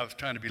losing it, and I was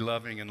trying to be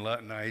loving and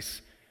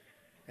nice.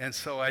 And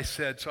so I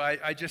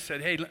just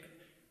said, hey,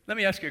 let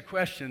me ask you a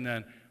question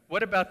then.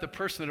 What about the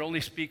person that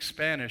only speaks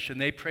Spanish and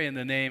they pray in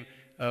the name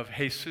of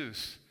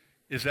Jesus?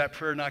 Is that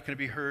prayer not going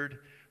to be heard?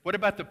 What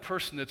about the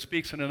person that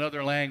speaks in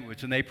another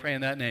language and they pray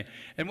in that name?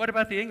 And what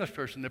about the English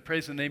person that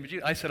prays in the name of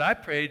Jesus? I said, I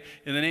prayed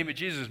in the name of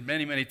Jesus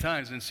many, many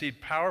times and see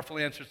powerful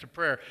answers to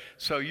prayer.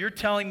 So you're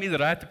telling me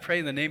that I have to pray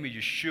in the name of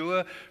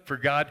Yeshua for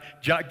God?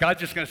 God's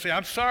just going to say,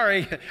 I'm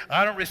sorry,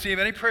 I don't receive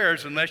any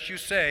prayers unless you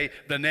say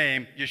the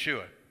name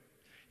Yeshua.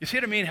 You see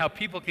what I mean? How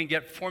people can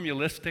get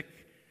formalistic?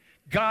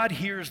 God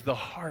hears the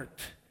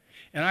heart.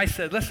 And I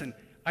said, listen,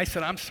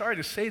 I'm sorry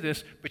to say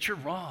this, but you're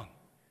wrong.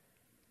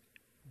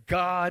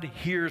 God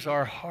hears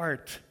our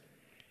heart.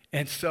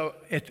 And so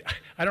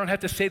I don't have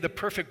to say the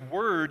perfect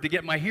word to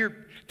get my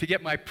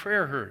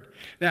prayer heard.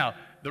 Now,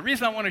 the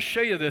reason I want to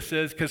show you this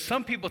is because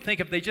some people think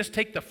if they just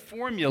take the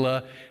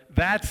formula,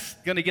 that's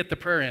going to get the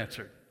prayer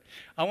answered.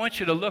 I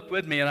want you to look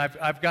with me, and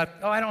I've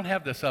got, I don't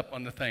have this up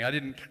on the thing. I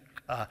didn't.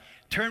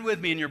 Turn with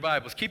me in your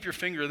Bibles. Keep your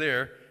finger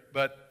there,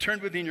 but turn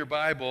with me in your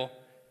Bible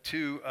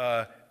to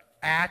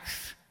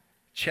Acts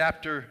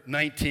chapter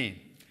 19.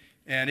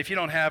 And if you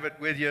don't have it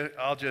with you,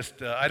 I'll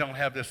just, I don't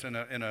have this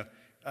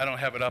I don't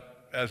have it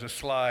up as a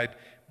slide,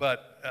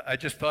 but I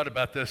just thought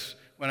about this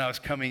when I was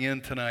coming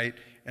in tonight,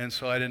 and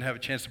so I didn't have a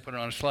chance to put it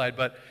on a slide.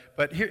 But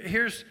I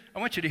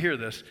want you to hear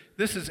this.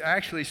 This is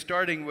actually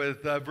starting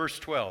with verse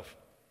 12,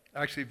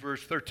 actually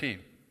verse 13.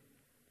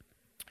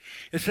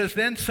 It says,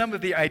 then some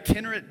of the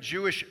itinerant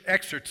Jewish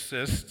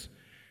exorcists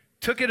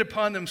took it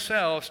upon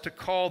themselves to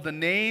call the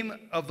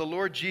name of the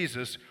Lord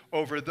Jesus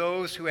over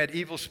those who had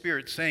evil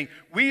spirits, saying,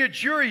 "We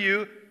adjure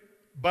you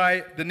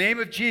by the name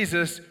of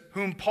Jesus,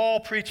 whom Paul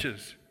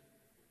preaches."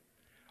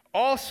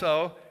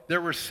 Also,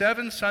 there were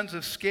 7 sons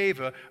of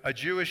Sceva, a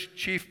Jewish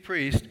chief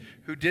priest,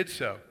 who did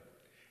so.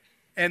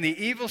 And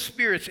the evil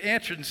spirits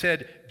answered and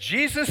said,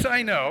 "Jesus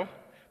I know,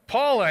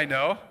 Paul I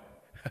know,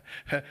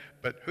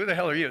 but who the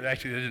hell are you?"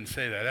 Actually, they didn't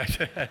say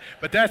that.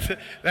 But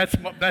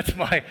that's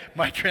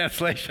my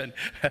translation.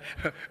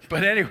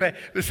 But anyway,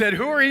 they said,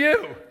 "Who are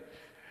you?"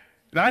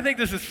 Now, I think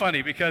this is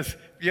funny because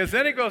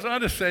then it goes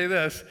on to say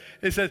this.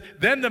 It says,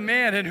 "Then the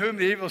man in whom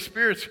the evil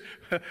spirits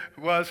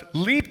was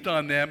leaped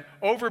on them,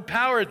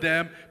 overpowered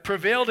them,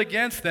 prevailed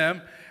against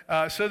them,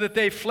 so that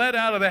they fled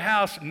out of the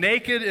house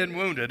naked and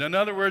wounded." In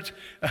other words,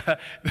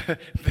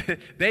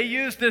 they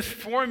used this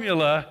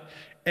formula,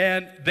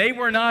 and they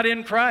were not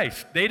in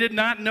Christ. They did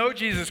not know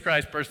Jesus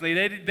Christ personally.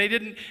 They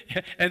didn't,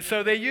 and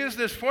so they used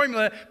this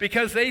formula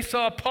because they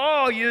saw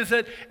Paul use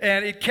it,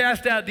 and it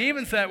cast out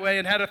demons that way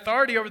and had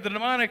authority over the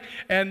demonic,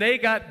 and they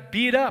got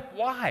beat up.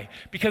 Why?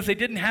 Because they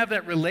didn't have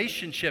that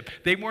relationship.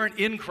 They weren't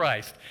in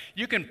Christ.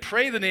 You can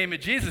pray the name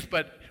of Jesus,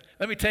 but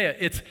let me tell you,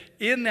 it's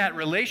in that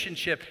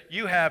relationship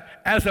you have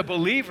as a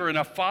believer and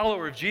a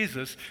follower of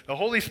Jesus, the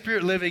Holy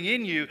Spirit living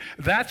in you.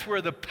 That's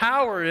where the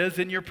power is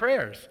in your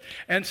prayers.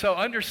 And so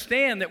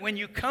understand that when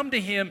you come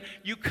to Him,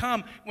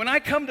 when I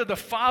come to the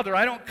Father,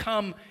 I don't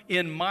come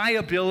in my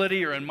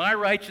ability or in my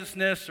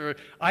righteousness, or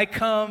I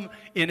come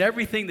in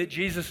everything that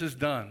Jesus has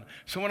done.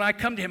 So when I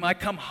come to Him, I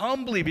come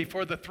humbly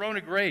before the throne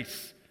of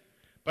grace,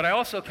 but I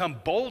also come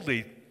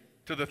boldly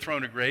to the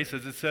throne of grace,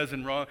 as it says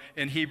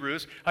in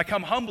Hebrews. I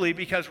come humbly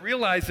because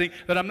realizing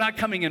that I'm not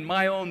coming in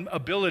my own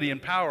ability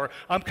and power.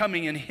 I'm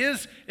coming in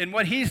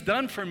what He's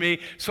done for me.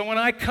 So when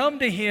I come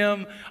to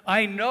Him,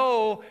 I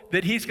know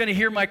that He's going to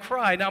hear my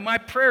cry. Now, my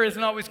prayer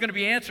isn't always going to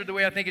be answered the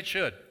way I think it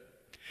should.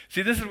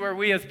 See, this is where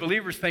we as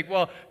believers think,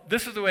 well,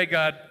 this is the way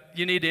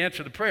you need to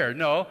answer the prayer.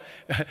 No,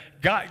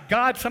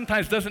 God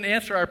sometimes doesn't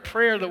answer our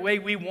prayer the way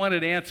we want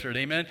it answered,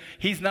 amen?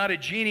 He's not a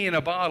genie in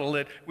a bottle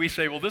that we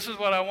say, well, this is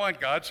what I want,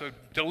 God, so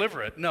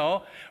deliver it.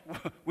 No,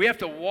 we have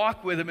to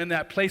walk with Him in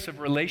that place of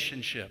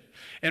relationship.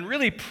 And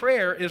really,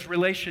 prayer is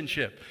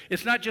relationship.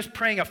 It's not just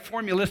praying a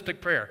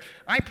formalistic prayer.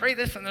 I pray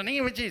this in the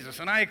name of Jesus,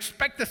 and I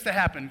expect this to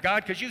happen,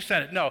 God, because you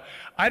said it. No,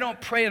 I don't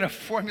pray in a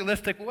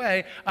formalistic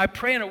way. I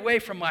pray in a way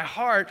from my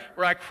heart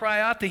where I cry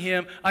out to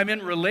Him. I'm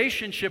in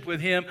relationship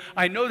with Him.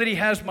 I know that He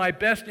has my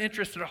best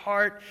interest at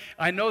heart.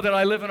 I know that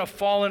I live in a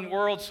fallen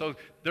world, so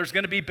there's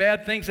going to be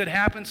bad things that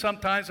happen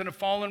sometimes in a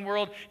fallen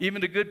world,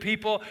 even to good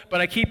people, but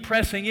I keep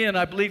pressing in.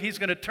 I believe He's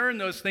going to turn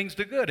those things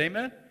to good,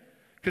 amen?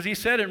 Because He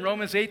said in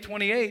Romans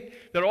 8:28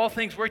 that all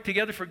things work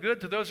together for good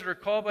to those that are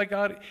called by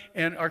God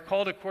and are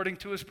called according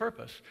to His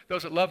purpose.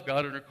 Those that love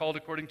God and are called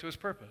according to His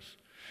purpose.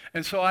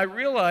 And so I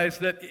realize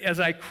that as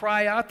I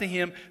cry out to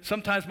Him,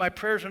 sometimes my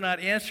prayers are not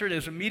answered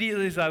as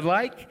immediately as I'd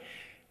like.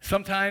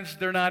 Sometimes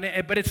they're not,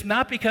 but it's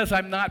not because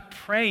I'm not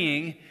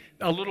praying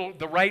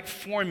the right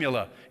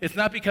formula. It's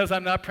not because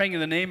I'm not praying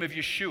in the name of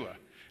Yeshua.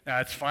 Now,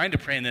 it's fine to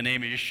pray in the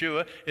name of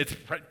Yeshua. It's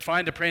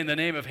fine to pray in the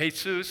name of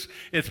Jesus.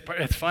 It's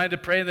fine to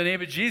pray in the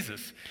name of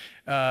Jesus.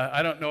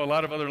 I don't know a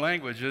lot of other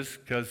languages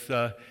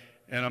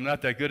and I'm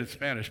not that good at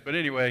Spanish. But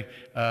anyway,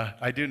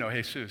 I do know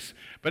Jesus.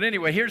 But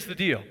anyway, here's the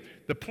deal.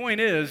 The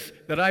point is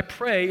that I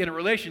pray in a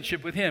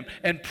relationship with Him.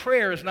 And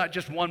prayer is not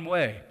just one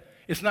way.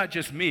 It's not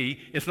just me.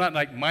 It's not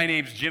like, my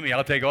name's Jimmy,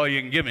 I'll take all you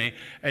can give me.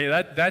 Hey,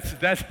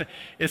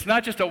 it's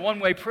not just a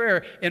one-way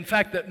prayer. In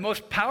fact, the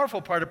most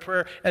powerful part of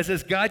prayer is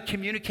as God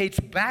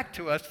communicates back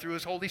to us through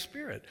His Holy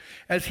Spirit,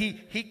 as He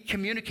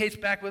communicates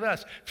back with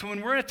us. So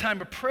when we're in a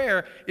time of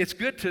prayer, it's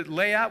good to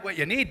lay out what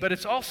you need, but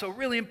it's also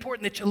really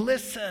important that you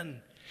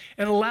listen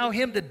and allow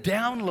Him to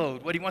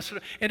download what He wants to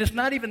do. And it's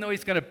not even though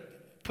He's going to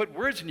put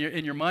words in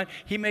your mind.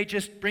 He may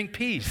just bring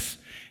peace.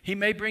 He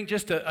may bring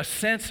just a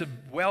sense of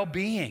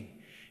well-being.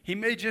 He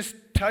may just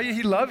tell you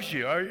He loves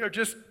you, or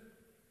just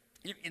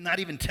not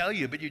even tell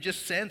you, but you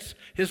just sense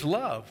His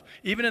love.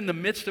 Even in the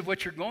midst of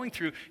what you're going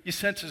through, you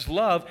sense His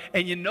love,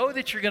 and you know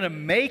that you're going to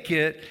make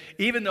it,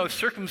 even though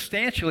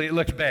circumstantially it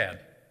looks bad.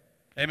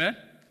 Amen?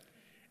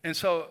 And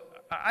so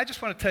I just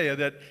want to tell you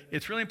that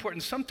it's really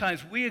important.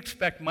 Sometimes we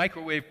expect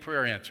microwave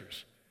prayer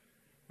answers.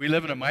 We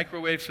live in a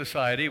microwave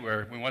society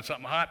where we want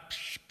something hot.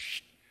 Psh,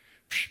 psh,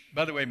 psh.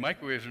 By the way,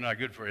 microwaves are not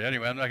good for you.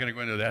 Anyway, I'm not going to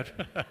go into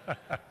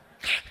that.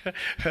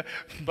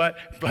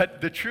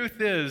 but the truth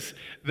is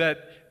that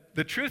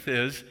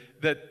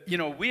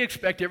we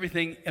expect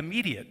everything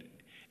immediate.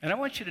 And I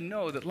want you to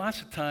know that lots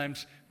of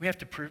times we have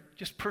to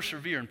just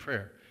persevere in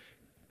prayer.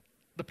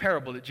 The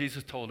parable that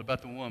Jesus told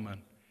about the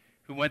woman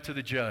who went to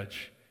the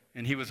judge,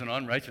 and he was an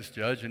unrighteous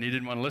judge, and he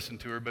didn't want to listen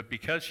to her, but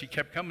because she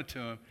kept coming to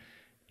him,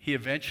 he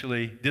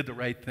eventually did the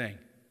right thing.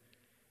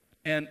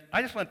 And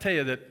I just want to tell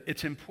you that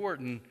it's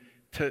important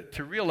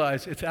to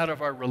realize it's out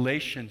of our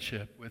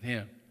relationship with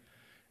Him.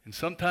 And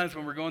sometimes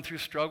when we're going through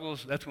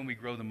struggles, that's when we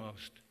grow the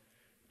most.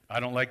 I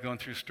don't like going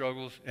through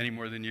struggles any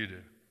more than you do.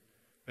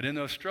 But in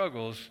those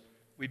struggles,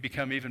 we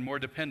become even more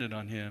dependent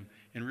on Him,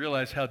 and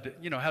realize how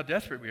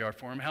desperate we are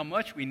for him, how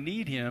much we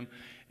need him,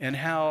 and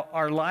how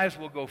our lives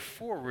will go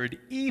forward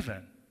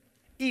even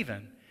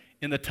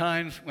in the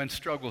times when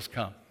struggles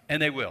come.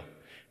 And they will.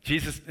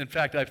 Jesus, in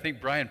fact, I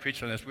think Brian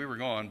preached on this. We were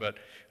gone, but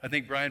I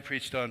think Brian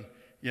preached on,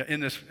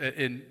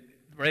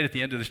 right at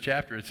the end of this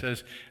chapter, it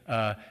says,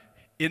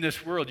 in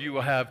this world you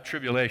will have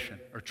tribulation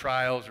or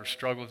trials or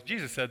struggles.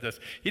 Jesus said this.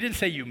 He didn't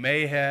say you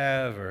may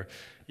have, or,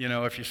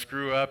 if you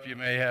screw up, you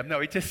may have. No,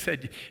 he just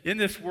said, in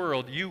this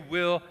world you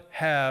will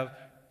have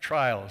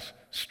trials,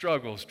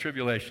 struggles,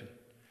 tribulation.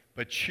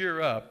 But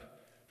cheer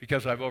up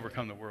because I've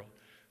overcome the world.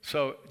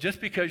 So just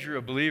because you're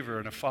a believer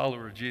and a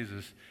follower of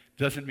Jesus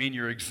doesn't mean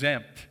you're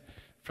exempt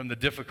from the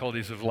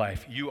difficulties of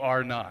life. You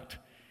are not.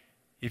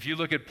 If you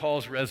look at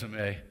Paul's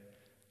resume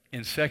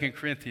in 2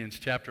 Corinthians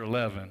chapter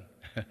 11,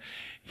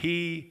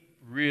 he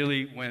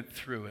really went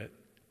through it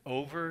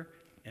over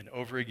and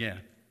over again.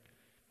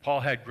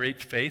 Paul had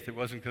great faith. It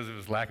wasn't because of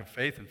his lack of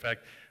faith. In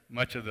fact,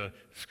 much of the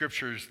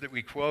scriptures that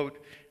we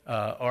quote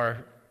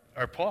are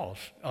Paul's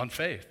on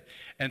faith.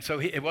 And so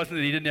it wasn't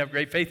that he didn't have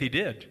great faith. He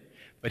did.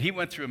 But he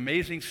went through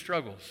amazing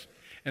struggles.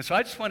 And so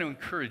I just want to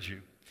encourage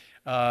you,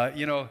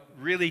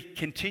 really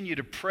continue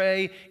to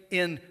pray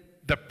in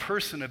the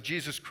person of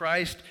Jesus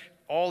Christ,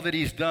 all that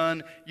he's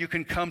done. You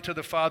can come to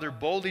the Father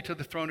boldly to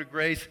the throne of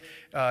grace,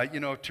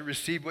 to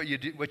receive what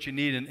you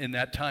need in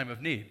that time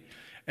of need.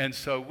 And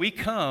so we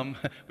can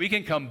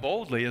come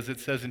boldly, as it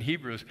says in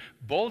Hebrews,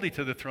 boldly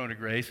to the throne of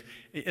grace.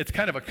 It's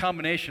kind of a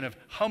combination of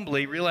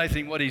humbly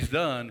realizing what he's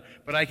done,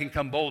 but I can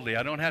come boldly.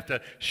 I don't have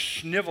to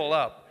shnivel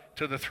up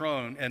to the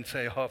throne and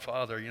say, oh,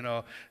 Father,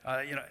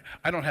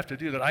 I don't have to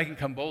do that. I can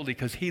come boldly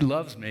because he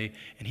loves me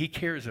and he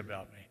cares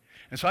about me.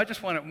 And so I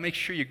just want to make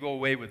sure you go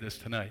away with this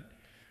tonight.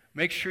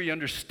 Make sure you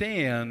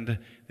understand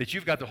that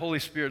you've got the Holy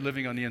Spirit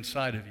living on the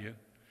inside of you,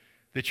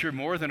 that you're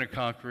more than a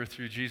conqueror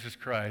through Jesus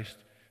Christ,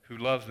 who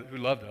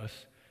loved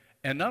us.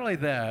 And not only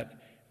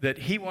that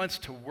he wants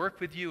to work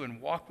with you and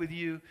walk with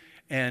you,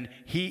 and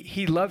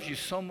he loves you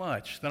so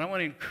much that I want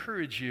to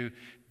encourage you,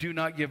 do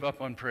not give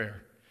up on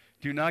prayer.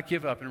 Do not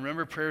give up. And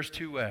remember, prayer is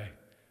two-way.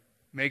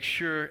 Make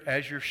sure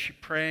as you're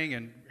praying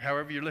and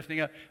however you're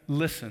lifting up,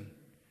 listen.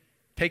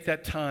 Take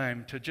that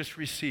time to just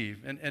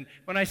receive. And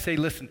when I say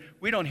listen,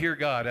 we don't hear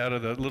God out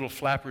of the little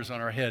flappers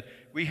on our head.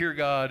 We hear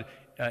God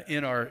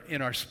in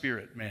our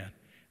spirit, man.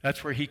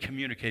 That's where he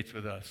communicates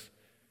with us.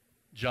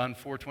 John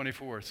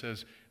 4:24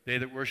 says, they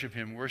that worship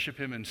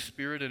him in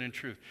spirit and in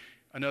truth.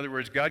 In other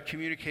words, God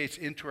communicates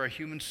into our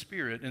human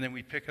spirit, and then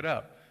we pick it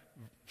up.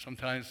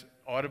 Sometimes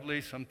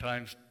audibly,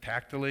 sometimes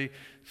tactily,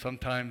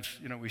 sometimes,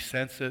 we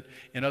sense it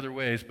in other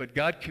ways. But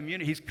God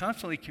he's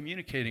constantly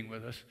communicating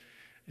with us.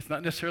 It's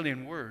not necessarily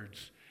in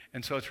words.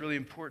 And so it's really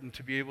important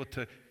to be able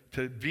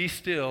to be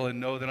still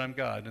and know that I'm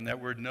God. And that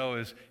word know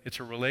it's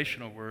a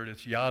relational word.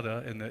 It's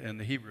yada in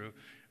the Hebrew.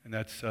 And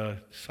that's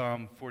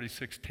Psalm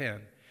 46:10.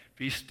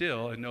 Be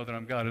still and know that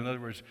I'm God. In other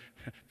words,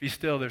 be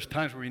still. There's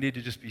times where we need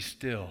to just be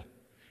still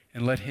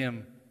and let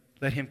him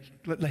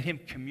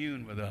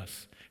commune with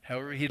us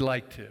however he'd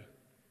like to.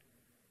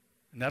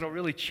 And that'll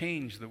really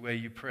change the way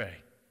you pray,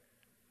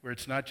 where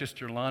it's not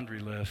just your laundry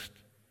list,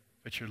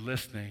 but you're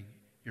listening,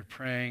 you're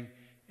praying,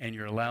 and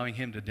you're allowing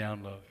him to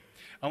download.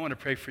 I want to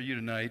pray for you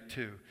tonight,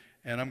 too.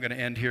 And I'm going to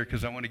end here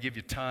because I want to give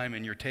you time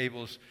in your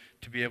tables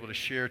to be able to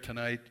share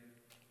tonight.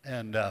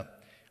 And I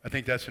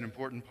think that's an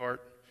important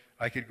part.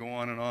 I could go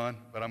on,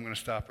 but I'm going to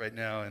stop right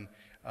now. And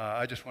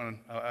I just want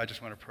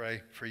to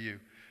pray for you.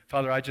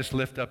 Father, I just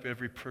lift up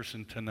every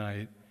person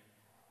tonight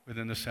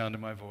within the sound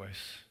of my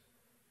voice.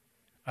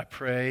 I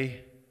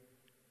pray,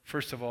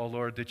 first of all,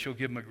 Lord, that you'll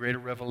give them a greater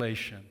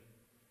revelation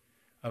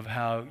of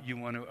how you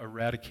want to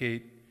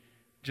eradicate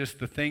just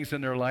the things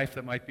in their life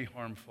that might be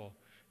harmful.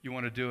 You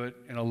want to do it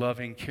in a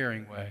loving,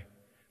 caring way,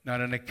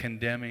 not in a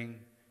condemning,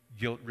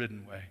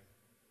 guilt-ridden way.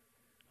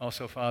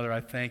 Also, Father,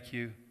 I thank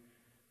you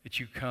that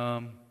you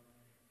come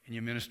and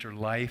you minister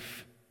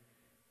life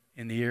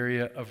in the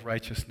area of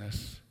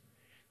righteousness,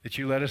 that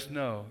you let us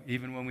know,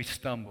 even when we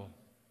stumble,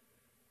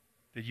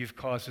 that you've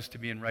caused us to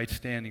be in right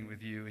standing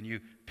with you, and you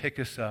pick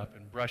us up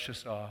and brush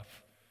us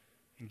off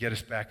and get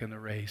us back in the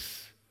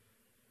race.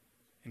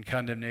 And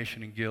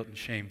condemnation and guilt and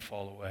shame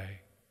fall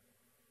away.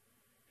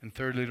 And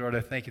thirdly, Lord,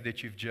 I thank you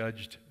that you've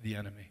judged the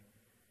enemy,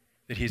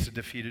 that he's a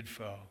defeated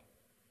foe.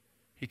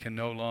 He can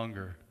no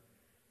longer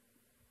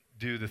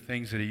do the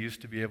things that he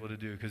used to be able to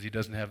do because he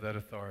doesn't have that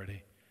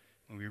authority.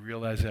 When we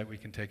realize that, we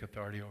can take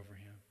authority over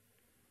him.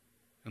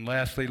 And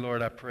lastly,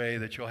 Lord, I pray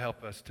that you'll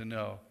help us to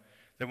know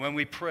that when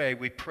we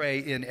pray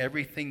in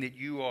everything that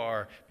you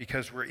are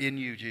because we're in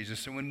you,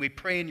 Jesus. And when we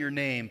pray in your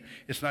name,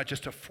 it's not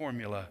just a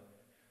formula.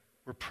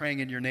 We're praying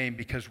in your name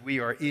because we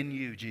are in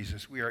you,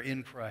 Jesus. We are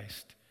in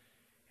Christ.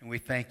 And we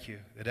thank you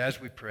that as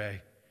we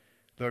pray,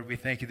 Lord, we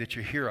thank you that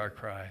you hear our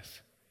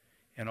cries.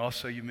 And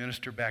also you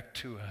minister back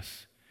to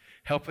us.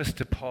 Help us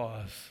to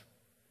pause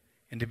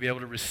and to be able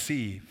to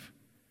receive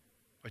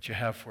what you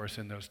have for us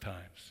in those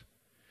times.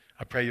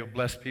 I pray you'll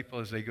bless people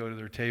as they go to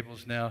their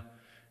tables now.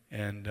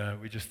 And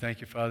we just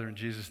thank you, Father, in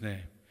Jesus'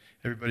 name.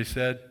 Everybody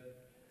said,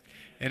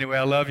 Anyway,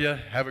 I love you.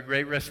 Have a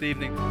great rest of the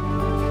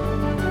evening.